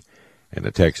fish. And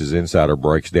the Texas Insider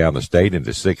breaks down the state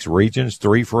into 6 regions,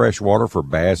 3 freshwater for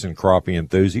bass and crappie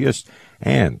enthusiasts,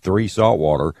 and 3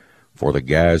 saltwater for the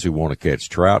guys who want to catch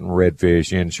trout and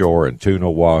redfish inshore and tuna,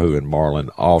 wahoo, and marlin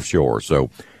offshore. So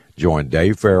join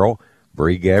Dave Farrell,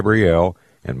 Bree Gabrielle,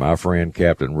 and my friend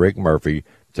Captain Rick Murphy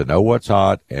to know what's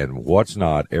hot and what's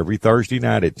not every Thursday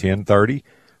night at 10:30,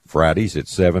 Fridays at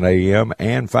 7 a.m.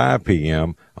 and 5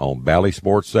 p.m. on Bally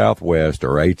Sports Southwest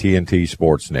or AT&T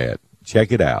Sportsnet.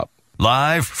 Check it out.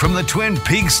 Live from the Twin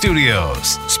Peaks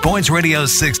Studios, Sports Radio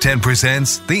 610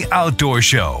 presents The Outdoor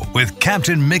Show with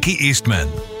Captain Mickey Eastman.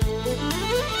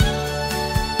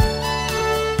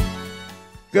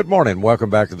 Good morning.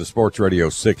 Welcome back to the Sports Radio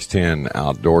 610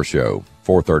 Outdoor Show,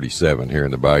 437 here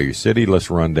in the Bayou City. Let's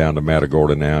run down to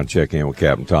Matagorda now and check in with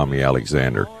Captain Tommy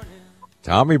Alexander.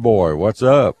 Tommy boy, what's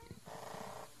up?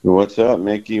 What's up,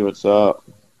 Mickey? What's up?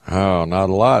 Oh,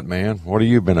 not a lot, man. What have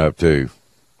you been up to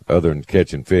other than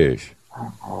catching fish?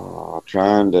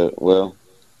 Trying to,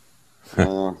 I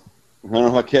don't know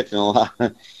about catching a lot.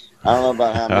 I don't know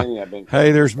about how many I've been.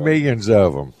 Hey, there's millions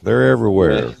of them. They're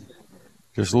everywhere. Yeah.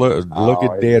 Just look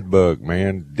at dead bug,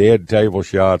 man. Dead table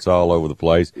shots all over the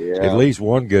place. Yeah. At least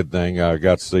one good thing, I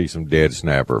got to see some dead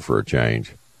snapper for a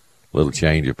change. Little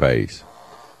change of pace.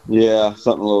 Yeah,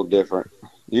 something a little different.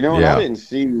 You know, Yeah. I didn't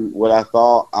see what I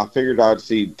thought. I figured I'd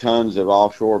see tons of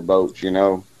offshore boats,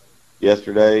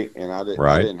 yesterday, and I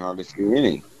didn't hardly see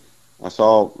any. I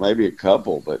saw maybe a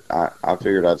couple, but I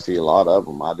figured I'd see a lot of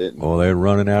them. I didn't. Well, they were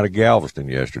running out of Galveston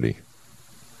yesterday.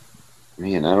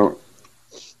 Man, I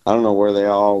don't know where they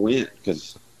all went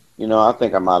because, I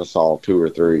think I might have saw 2 or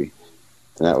 3,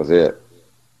 and that was it.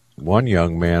 One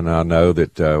young man I know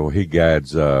that he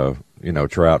guides, trout and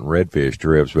redfish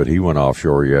trips, but he went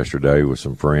offshore yesterday with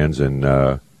some friends, and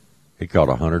he caught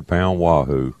a 100-pound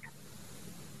wahoo.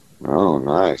 Oh,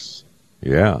 nice.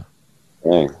 Yeah.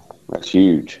 Dang, that's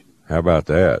huge. How about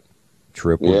that?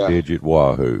 Triple-digit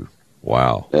wahoo.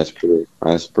 Wow. That's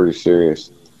pretty serious.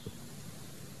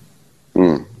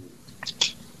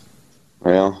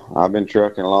 Well, I've been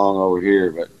trucking along over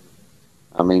here, but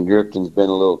drifting's been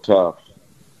a little tough.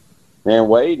 Man,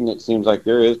 wading, it seems like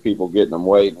there is people getting them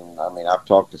wading. I've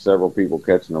talked to several people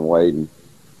catching them wading.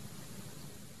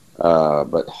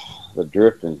 But the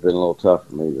drifting's been a little tough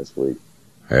for me this week.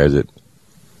 Has it?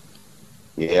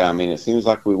 Yeah, it seems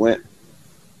like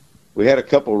we had a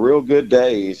couple real good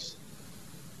days.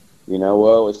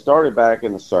 It started back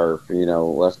in the surf.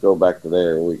 Let's go back to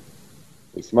there. We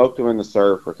smoked them in the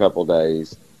surf for a couple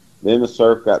days. Then the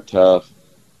surf got tough.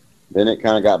 Then it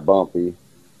kind of got bumpy.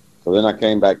 So then I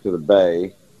came back to the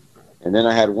bay. And then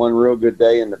I had one real good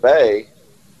day in the bay.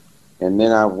 And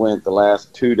then I went the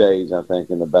last 2 days, I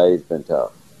think, in the bay's been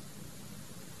tough.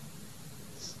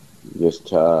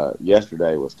 Just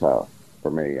yesterday was tough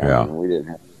for me. Yeah. We didn't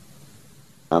have.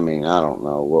 I don't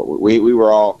know what we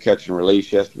were all catch and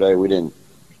release yesterday.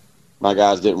 My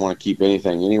guys didn't want to keep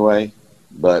anything anyway,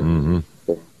 but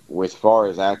as far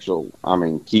as actual,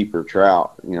 keeper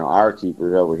trout, our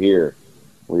keepers over here,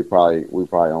 we probably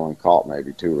only caught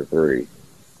maybe 2 or 3.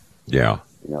 Yeah.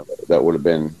 That would have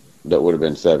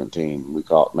been 17. We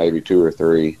caught maybe 2 or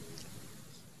 3,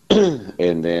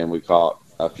 and then we caught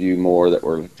a few more that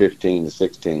were 15 to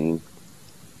 16.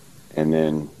 And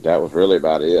then that was really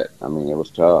about it. It was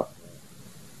tough.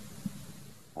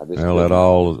 That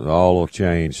all will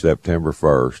change September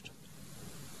 1st.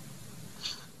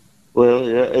 Well,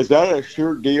 yeah. Is that a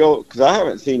sure deal? Because I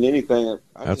haven't seen anything.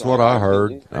 That's what I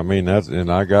heard. And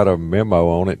I got a memo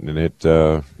on it, and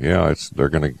they're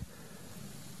going to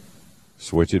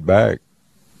switch it back.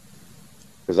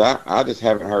 Because I just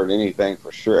haven't heard anything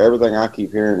for sure. Everything I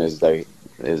keep hearing is they're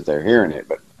hearing it,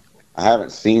 but I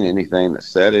haven't seen anything that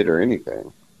said it or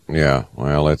anything. Yeah,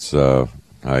 well, it's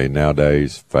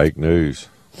nowadays fake news.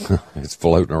 It's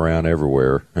floating around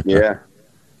everywhere. Yeah,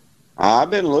 I've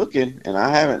been looking, and I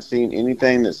haven't seen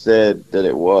anything that said that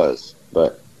it was.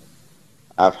 But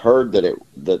I've heard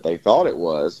that they thought it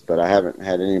was, but I haven't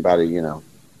had anybody,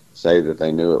 say that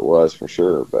they knew it was for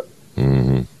sure. But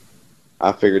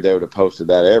I figured they would have posted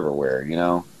that everywhere.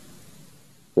 Figured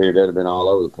that would have been all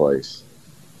over the place.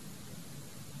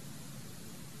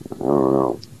 I don't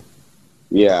know.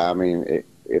 Yeah,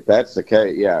 if that's the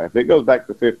case, if it goes back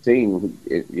to 15,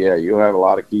 you'll have a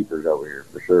lot of keepers over here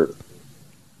for sure.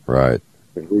 Right.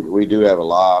 We do have a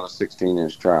lot of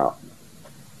 16-inch trout.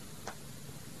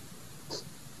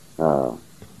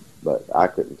 But I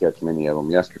couldn't catch many of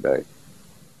them yesterday.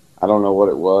 I don't know what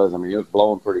it was. It was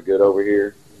blowing pretty good over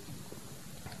here.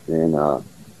 And I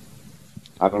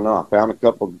don't know. I found a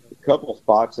couple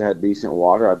spots that had decent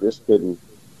water. I just couldn't.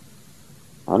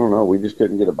 I don't know. We just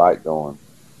couldn't get a bite going.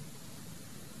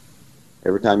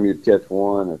 Every time you'd catch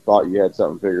one and thought you had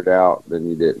something figured out, then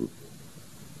you didn't.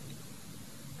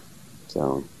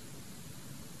 So,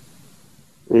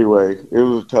 anyway, it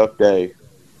was a tough day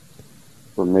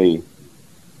for me.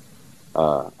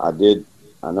 I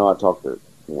know I talked to at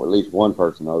least one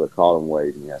person, though, that caught him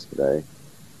wading yesterday.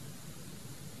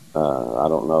 I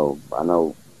don't know. I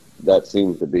know that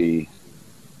seems to be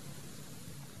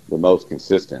the most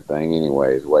consistent thing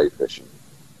anyway, is wade fishing.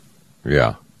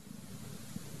 Yeah.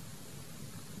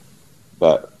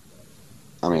 But,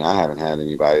 I haven't had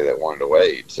anybody that wanted to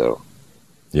wade, so.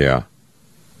 Yeah.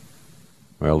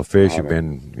 Well, the fish have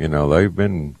been, they've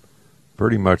been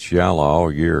pretty much shallow all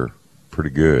year. Pretty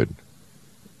good.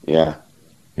 Yeah.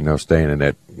 Staying in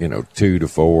that, 2 to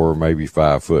 4, maybe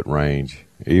 5 foot range.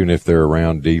 Even if they're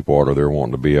around deep water, they're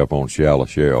wanting to be up on shallow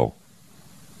shell.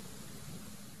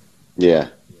 Yeah.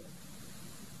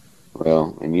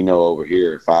 Well, and over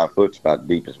here, 5 foot's about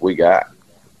the deepest we got.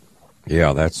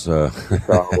 Yeah, that's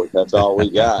that's all we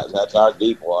got. That's our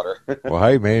deep water. Well,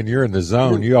 hey, man, you're in the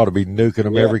zone. You ought to be nuking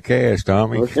them every cast,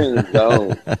 Tommy. We're in the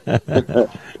zone.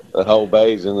 The whole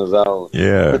bay's in the zone.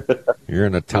 Yeah, you're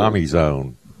in the Tommy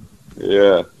zone.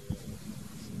 Yeah.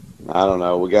 I don't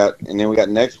know. We got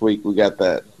next week. We got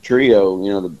that trio.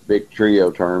 The big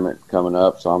trio tournament coming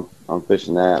up. So I'm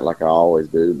fishing that like I always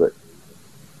do. But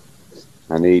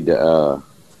I need to.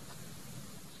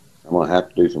 I'm gonna have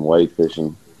to do some wade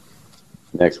fishing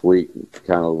next week.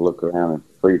 Kind of look around and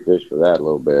free fish for that a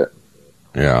little bit.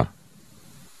 Yeah.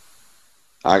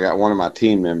 I got one of my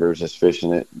team members that's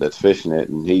fishing it,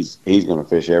 and he's going to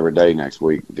fish every day next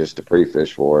week just to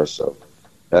pre-fish for us. So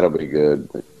that'll be good.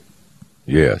 But,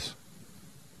 yes,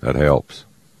 that helps.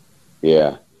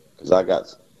 Yeah, because I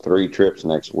got 3 trips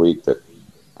next week that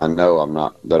I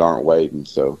know that aren't waiting.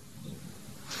 So,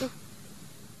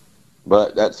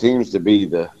 but that seems to be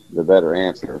the better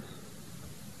answer.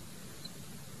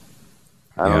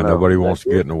 Yeah, nobody wants to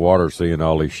get in the water seeing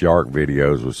all these shark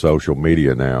videos with social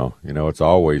media now. It's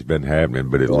always been happening,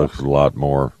 but it looks a lot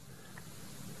more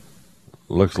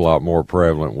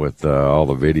prevalent with all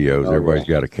the videos. Everybody's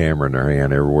got a camera in their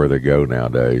hand everywhere they go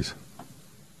nowadays.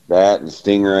 That and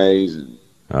stingrays.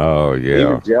 And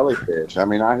even jellyfish. I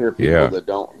mean, I hear people that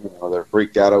don't, they're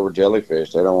freaked out over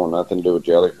jellyfish. They don't want nothing to do with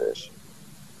jellyfish.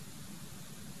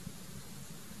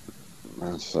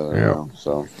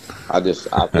 So I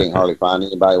can't hardly find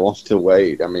anybody who wants to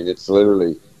wade. I mean, it's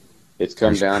come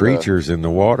There's down creatures in the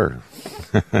water.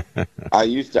 I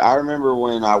remember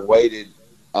when I waded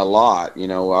a lot,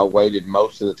 I waded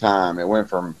most of the time. It went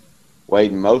from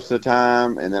wading most of the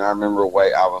time, and then I remember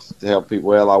I was telling people,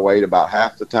 well, I wade about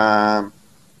half the time.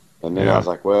 And then I was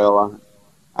like, well,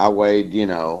 I wade,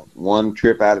 1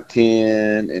 trip out of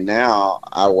 10, and now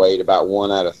I wade about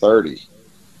 1 out of 30.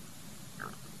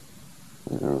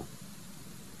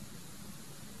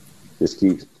 Just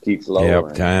keeps lowering.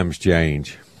 Yep, times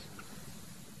change.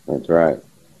 That's right.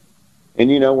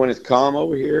 And when it's calm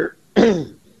over here, if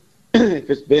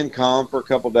it's been calm for a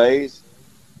couple days,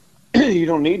 you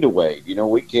don't need to wade.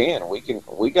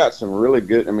 We got some really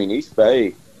good. I mean, East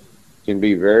Bay can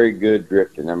be very good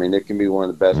drifting. I mean, it can be one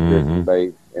of the best drifting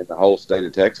bays in the whole state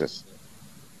of Texas.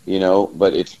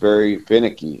 But it's very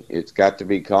finicky. It's got to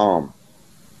be calm.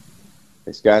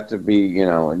 It's got to be,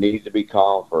 it needs to be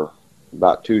calm for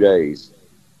about 2 days.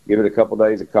 Give it a couple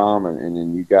days of calm, and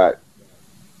then you got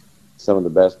some of the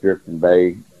best drifting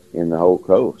bay in the whole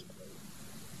coast.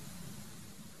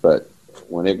 But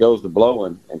when it goes to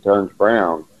blowing and turns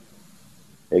brown,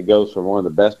 it goes from one of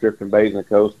the best drifting bays in the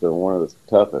coast to one of the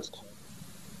toughest.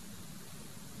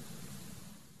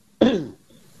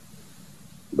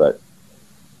 But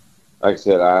like I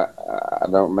said, I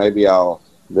don't. Maybe I'll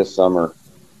this summer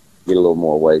get a little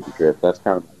more wade to drift. That's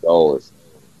kind of my goal, is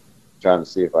trying to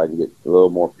see if I can get a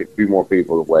few more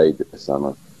people to wade this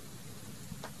summer.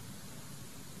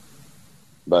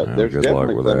 But there's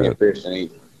definitely plenty of fish in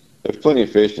East. There's plenty of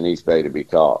fish in East Bay to be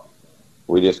caught.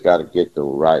 We just got to get the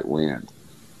right wind.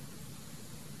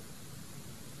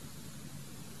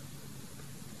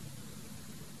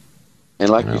 And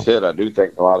like you said, I do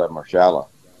think a lot of them are shallow.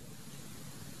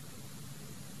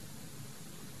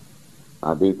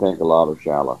 I do think a lot are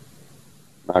shallow.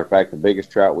 Matter of fact, the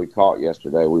biggest trout we caught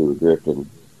yesterday, we were drifting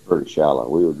pretty shallow.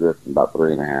 We were drifting about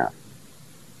 3.5.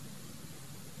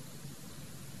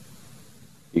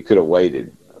 You could have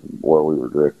waited where we were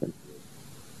drifting.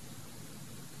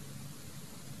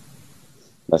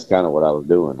 That's kind of what I was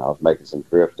doing. I was making some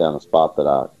drifts down a spot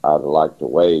that I'd like to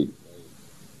wade.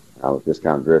 I was just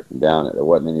kind of drifting down it. There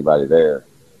wasn't anybody there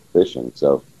fishing,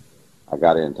 so I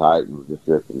got in tight and was just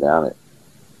drifting down it.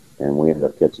 And we ended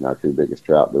up catching our 2 biggest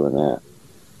trout doing that.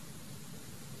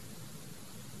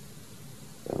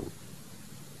 So,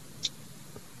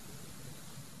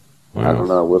 I don't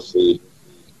know. We'll see.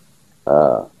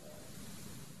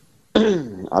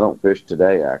 I don't fish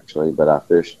today, actually, but I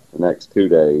fished the next 2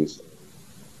 days.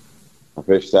 I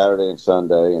fished Saturday and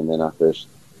Sunday, and then I fished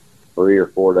 3 or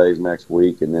 4 days next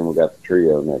week, and then we got the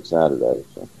trio next Saturday.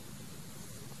 So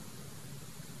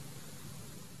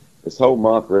this whole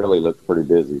month really looks pretty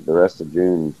busy. The rest of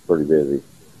June is pretty busy.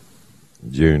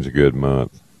 June's a good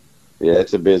month. Yeah,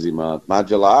 it's a busy month. My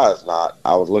July is not.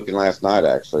 I was looking last night,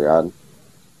 actually. I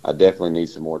definitely need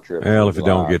some more trips. Well, if it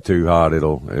don't get too hot,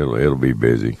 it'll be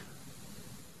busy.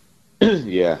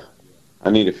 Yeah, I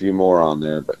need a few more on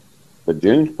there, but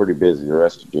June's pretty busy. The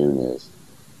rest of June is.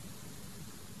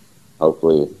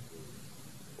 Hopefully,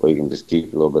 we can just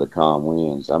keep a little bit of calm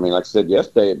winds. I mean, like I said,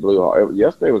 yesterday it blew hard.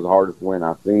 Yesterday was the hardest wind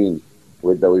I've seen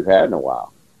that we've had in a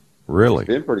while. Really? It's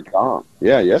been pretty calm.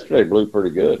 Yeah, yesterday blew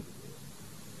pretty good.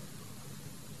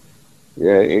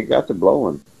 Yeah, it got to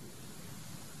blowing.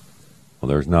 Well,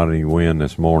 there's not any wind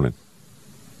this morning.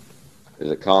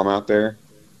 Is it calm out there?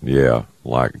 Yeah,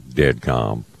 like dead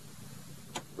calm.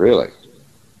 Really?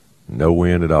 No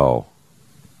wind at all.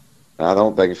 I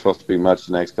don't think it's supposed to be much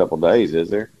the next couple of days, is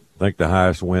there? I think the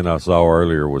highest wind I saw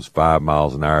earlier was 5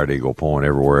 miles an hour at Eagle Point.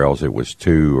 Everywhere else it was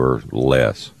 2 or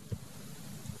less.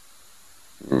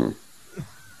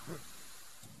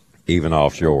 Even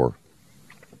offshore.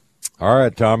 All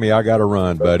right, Tommy, I got to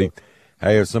run, buddy.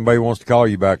 Hey, if somebody wants to call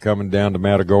you about coming down to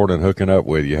Matagorda and hooking up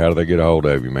with you, how do they get a hold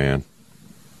of you, man?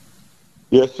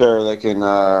 Yes, sir. They can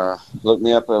look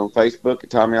me up on Facebook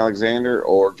at Tommy Alexander,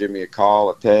 or give me a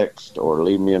call, a text, or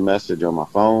leave me a message on my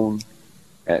phone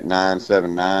at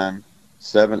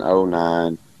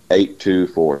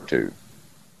 979-709-8242.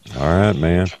 All right,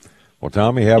 man. Well,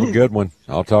 Tommy, have a good one.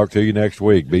 I'll talk to you next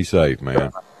week. Be safe,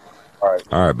 man. All right.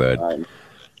 All right, bud. All right.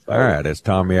 All right, that's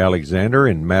Tommy Alexander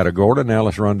in Matagorda. Now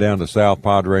let's run down to South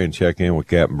Padre and check in with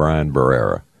Captain Brian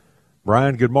Barrera.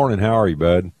 Brian, good morning. How are you,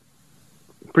 bud?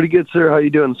 Pretty good, sir. How you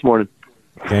doing this morning?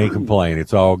 Can't complain.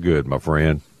 It's all good, my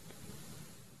friend.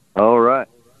 All right.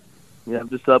 Yeah, I'm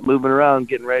just up moving around,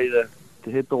 getting ready to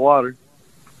hit the water.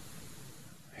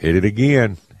 Hit it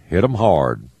again. Hit them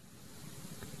hard.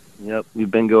 Yep,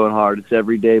 we've been going hard. It's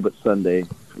every day but Sunday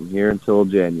from here until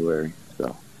January.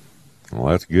 So. Well,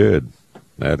 that's good.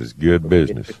 That is good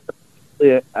business.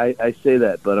 Yeah, I say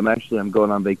that, but I'm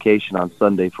going on vacation on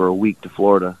Sunday for a week to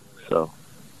Florida. So.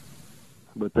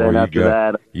 But then after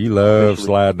that, you love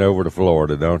sliding over to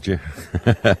Florida, don't you?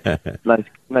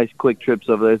 nice quick trips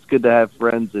over there. It's good to have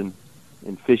friends in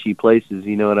fishy places,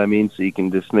 you know what I mean? So you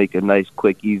can just make a nice,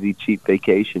 quick, easy, cheap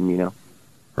vacation, you know.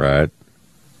 Right.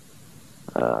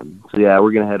 So yeah,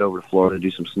 we're gonna head over to Florida, do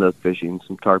some snook fishing,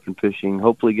 some tarpon fishing,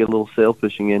 hopefully get a little sail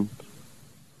fishing in.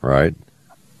 Right.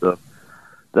 So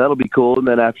that'll be cool. And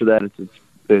then after that,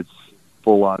 it's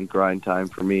full on grind time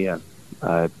for me. I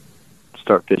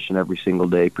start fishing every single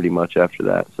day pretty much after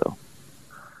that. So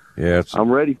yeah,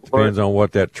 I'm ready for depends on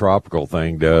what that tropical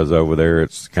thing does over there.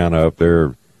 It's kind of up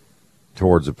there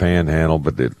towards the Panhandle,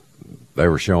 but they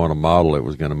were showing a model that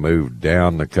was going to move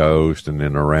down the coast and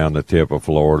then around the tip of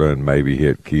Florida and maybe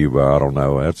hit Cuba. I don't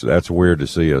know. That's weird to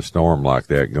see a storm like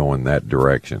that going that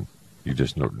direction. You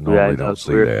just normally don't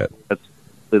see weird. that.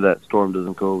 That storm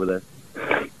doesn't go over there.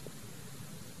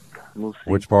 We'll see.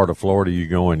 Which part of Florida are you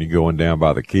going? You going down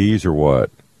by the Keys or what?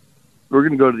 We're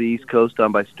going to go to the East Coast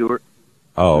down by Stewart.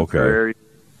 Oh, okay.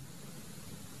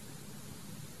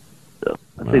 So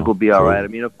I think we'll be all right. I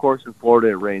mean, of course, in Florida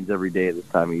it rains every day at this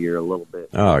time of year a little bit.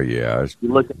 Oh yeah. You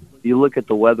look at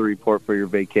the weather report for your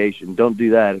vacation. Don't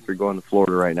do that if you're going to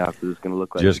Florida right now, because it's going to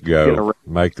look like just go.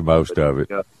 Make the most of it.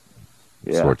 Yeah.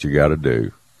 That's what you got to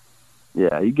do.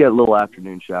 Yeah, you get little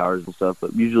afternoon showers and stuff,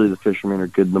 but usually the fishermen are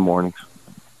good in the mornings.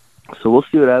 So we'll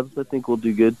see what happens. I think we'll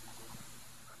do good.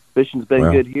 Fishing's been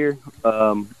good here.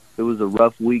 It was a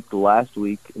rough week the last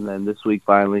week, and then this week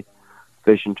finally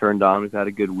fishing turned on. We've had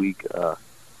a good week.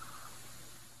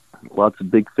 Lots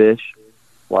of big fish,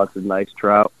 lots of nice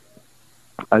trout.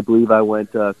 I believe I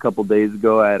went a couple days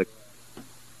ago. I had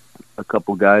a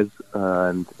couple guys,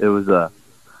 and it was a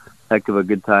heck of a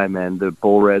good time, man. The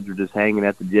bull reds were just hanging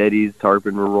at the jetties,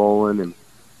 tarpon were rolling, and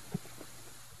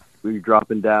we were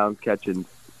dropping down, catching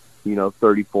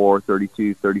 34,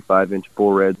 32, 35-inch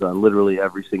bull reds on literally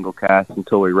every single cast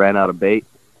until we ran out of bait.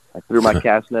 I threw my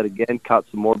cast net again, caught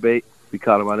some more bait. We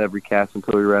caught them on every cast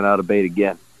until we ran out of bait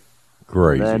again.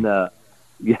 Crazy. And then,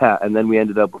 and then we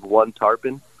ended up with one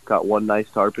tarpon. Caught one nice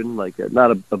tarpon, like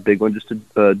not a big one, just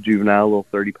a juvenile, little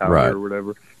 30-pounder or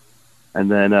whatever. And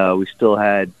then we still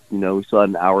had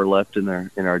an hour left in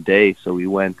our day, so we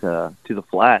went to the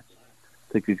flats.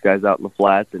 Took these guys out in the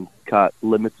flats and caught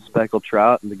limits of speckled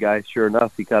trout, and the guy, sure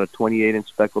enough, he caught a 28-inch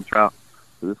speckled trout.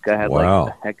 So this guy had like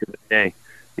a heck of a day.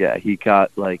 Yeah, he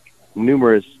caught like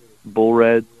numerous bull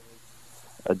reds,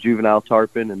 a juvenile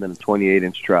tarpon, and then a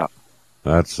 28-inch trout.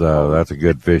 That's a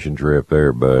good fishing trip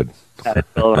there, bud. I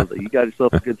told him, you got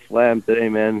yourself a good slam today,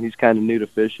 man. He's kind of new to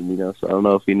fishing, so I don't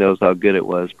know if he knows how good it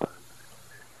was, but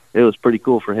it was pretty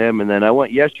cool for him. And then I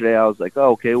went yesterday. I was like,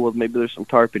 oh, okay, well, maybe there's some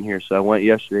tarpon here. So I went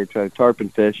yesterday to try to tarpon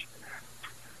fish.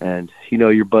 And,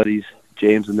 your buddies,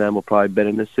 James and them, will probably been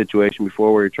in this situation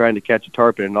before where you're trying to catch a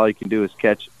tarpon and all you can do is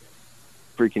catch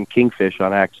freaking kingfish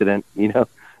on accident.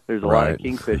 There's a lot of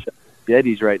kingfish on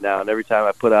jetties right now. And every time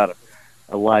I put out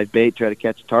a live bait, try to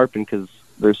catch a tarpon, because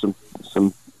there's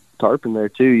some tarpon there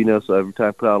too, so every time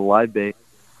I put out a live bait,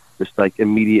 just like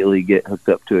immediately get hooked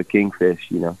up to a kingfish,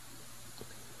 Well,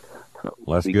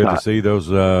 that's good to see those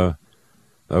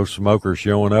those smokers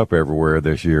showing up everywhere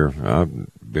this year.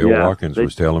 Bill Watkins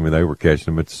was telling me they were catching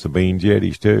them at the Sabine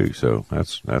jetties too. So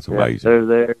that's amazing. They're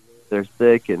there. They're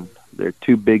thick and they're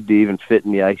too big to even fit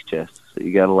in the ice chest. So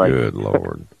you got to good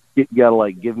Lord. You got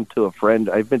to give them to a friend.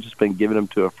 I've just been giving them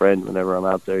to a friend whenever I'm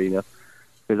out there,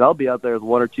 because I'll be out there with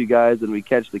one or two guys and we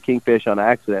catch the kingfish on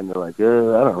accident. And they're like,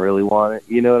 I don't really want it.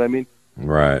 You know what I mean?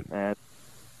 Right.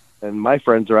 And my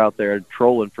friends are out there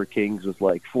trolling for kings with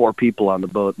 4 people on the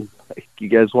boat. And, you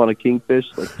guys want a kingfish?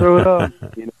 Throw it on.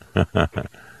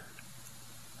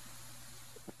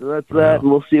 So that's that,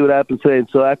 and we'll see what happens today. And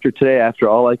so after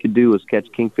all I could do was catch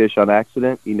kingfish on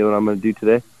accident, you know what I'm going to do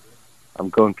today? I'm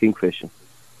going kingfishing.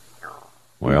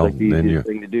 Well, then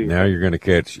now you're going to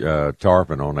catch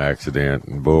tarpon on accident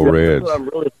and bull reds.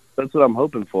 That's what I'm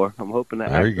hoping for. I'm hoping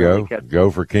that. There you go.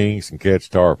 Go for kings and catch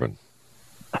tarpon.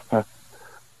 I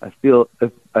feel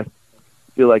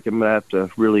like I'm gonna have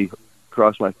to really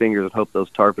cross my fingers and hope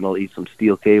those tarpon will eat some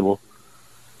steel cable.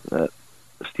 That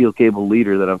steel cable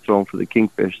leader that I'm throwing for the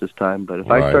kingfish this time. But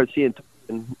if I start seeing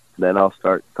tarpon, then I'll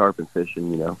start tarpon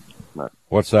fishing.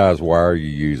 What size wire you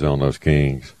use on those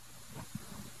kings?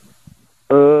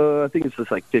 I think it's just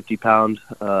 50-pound.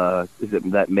 Is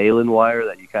it that Malin wire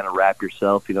that you kind of wrap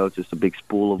yourself? It's just a big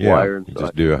spool of wire. And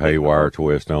just do a haywire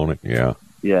twist on it. Yeah.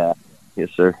 Yeah.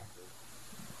 Yes, sir.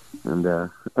 And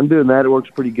I'm doing that. It works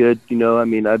pretty good.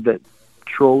 I've been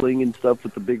trolling and stuff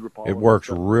with the big Rapala. It works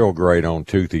real great on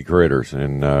toothy critters,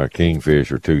 and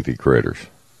kingfish are toothy critters.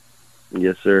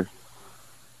 Yes, sir.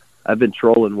 I've been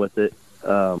trolling with it,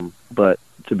 but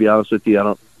to be honest with you, I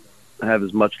don't have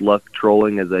as much luck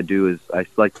trolling as I do. I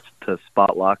like to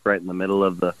spot lock right in the middle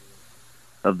of the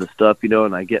stuff,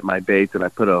 and I get my baits and I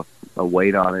put a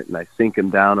weight on it and I sink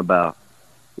them down about,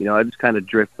 I just kind of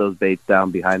drift those baits down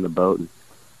behind the boat and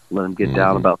let them get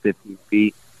down about 15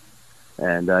 feet,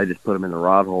 and I just put them in the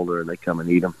rod holder, and they come and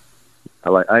eat them.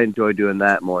 I enjoy doing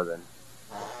that more than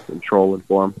trolling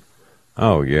for them.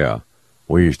 Oh yeah,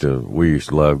 we used to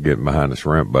love getting behind the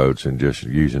shrimp boats and just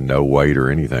using no weight or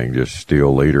anything, just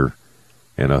steel leader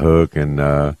and a hook and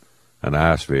an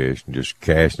ice fish, and just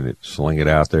casting it, sling it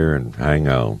out there, and hang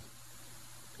on.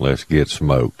 Let's get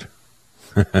smoked.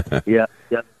 Yeah,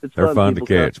 they're fun to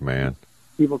catch, man.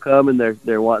 People come and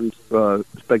they're wanting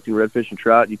expecting redfish and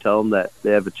trout. You tell them that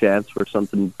they have a chance for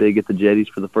something big at the jetties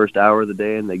for the first hour of the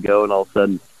day, and they go, and all of a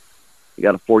sudden you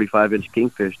got a 45-inch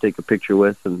kingfish to take a picture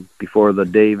with, and before the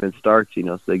day even starts,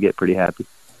 so they get pretty happy.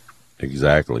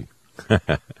 Exactly.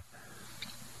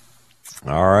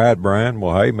 All right, Brian.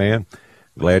 Well, hey, man,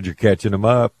 glad you're catching them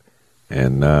up,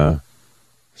 and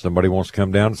somebody wants to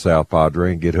come down to South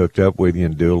Padre and get hooked up with you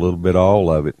and do a little bit of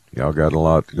all of it. Y'all got a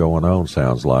lot going on,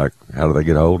 sounds like. How do they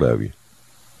get a hold of you?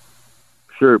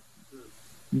 Sure.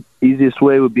 Easiest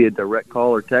way would be a direct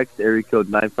call or text, area code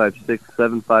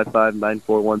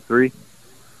 956-755-9413.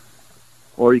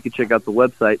 Or you can check out the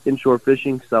website,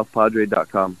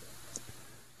 InshoreFishingSouthPadre.com.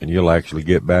 And you'll actually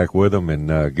get back with them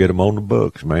and get them on the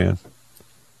books, man.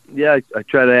 Yeah, I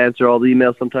try to answer all the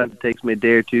emails. Sometimes it takes me a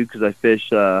day or two because I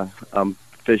fish. I'm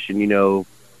fishing,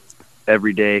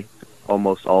 every day,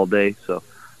 almost all day. So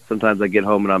sometimes I get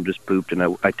home and I'm just pooped,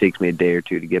 and it takes me a day or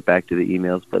two to get back to the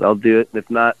emails. But I'll do it. And if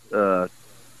not, I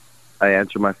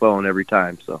answer my phone every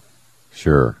time. So.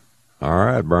 Sure. All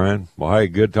right, Brian. Well, hey,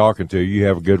 good talking to you. You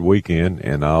have a good weekend,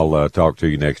 and I'll talk to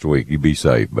you next week. You be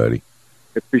safe, buddy.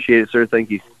 Appreciate it, sir. Thank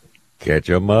you. Catch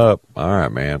them up. All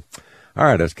right, man. All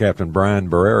right, that's Captain Brian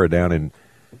Barrera down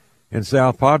in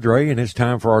South Padre, and it's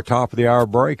time for our top of the hour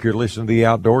break. You're listening to the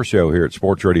Outdoor Show here at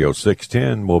Sports Radio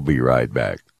 610. We'll be right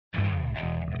back.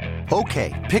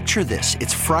 Okay, picture this.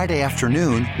 It's Friday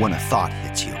afternoon when a thought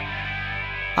hits you.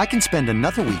 I can spend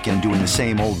another weekend doing the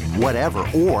same old whatever,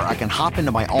 or I can hop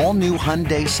into my all-new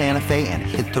Hyundai Santa Fe and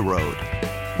hit the road.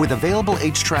 With available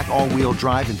H-Track all-wheel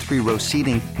drive and 3-row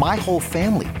seating, my whole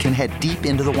family can head deep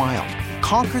into the wild.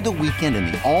 Conquer the weekend in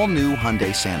the all-new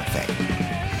Hyundai Santa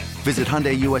Fe. Visit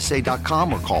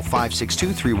HyundaiUSA.com or call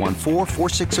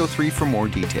 562-314-4603 for more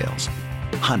details.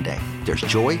 Hyundai, there's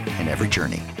joy in every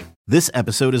journey. This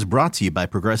episode is brought to you by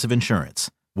Progressive Insurance.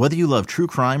 Whether you love true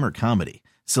crime or comedy,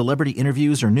 celebrity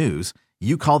interviews or news,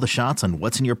 you call the shots on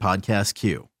what's in your podcast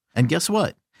queue. And guess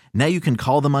what? Now you can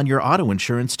call them on your auto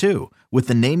insurance too with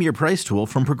the Name Your Price tool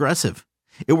from Progressive.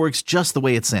 It works just the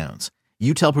way it sounds.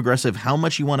 You tell Progressive how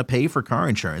much you want to pay for car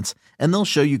insurance, and they'll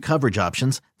show you coverage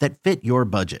options that fit your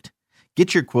budget.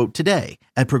 Get your quote today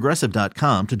at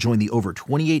Progressive.com to join the over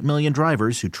 28 million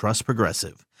drivers who trust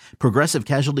Progressive. Progressive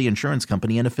Casualty Insurance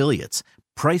Company and Affiliates.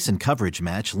 Price and coverage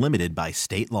match limited by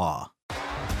state law.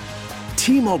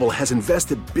 T-Mobile has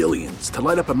invested billions to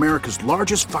light up America's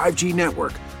largest 5G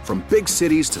network, from big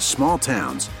cities to small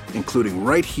towns, including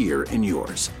right here in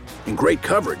yours. And great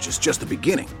coverage is just the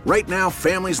beginning. Right now,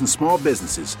 families and small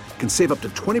businesses can save up to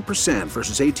 20%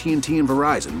 versus AT&T and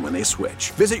Verizon when they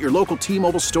switch. Visit your local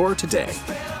T-Mobile store today.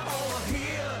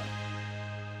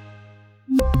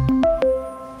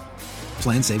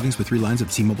 Plan savings with 3 lines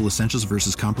of T-Mobile Essentials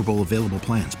versus comparable available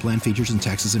plans. Plan features and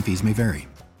taxes and fees may vary.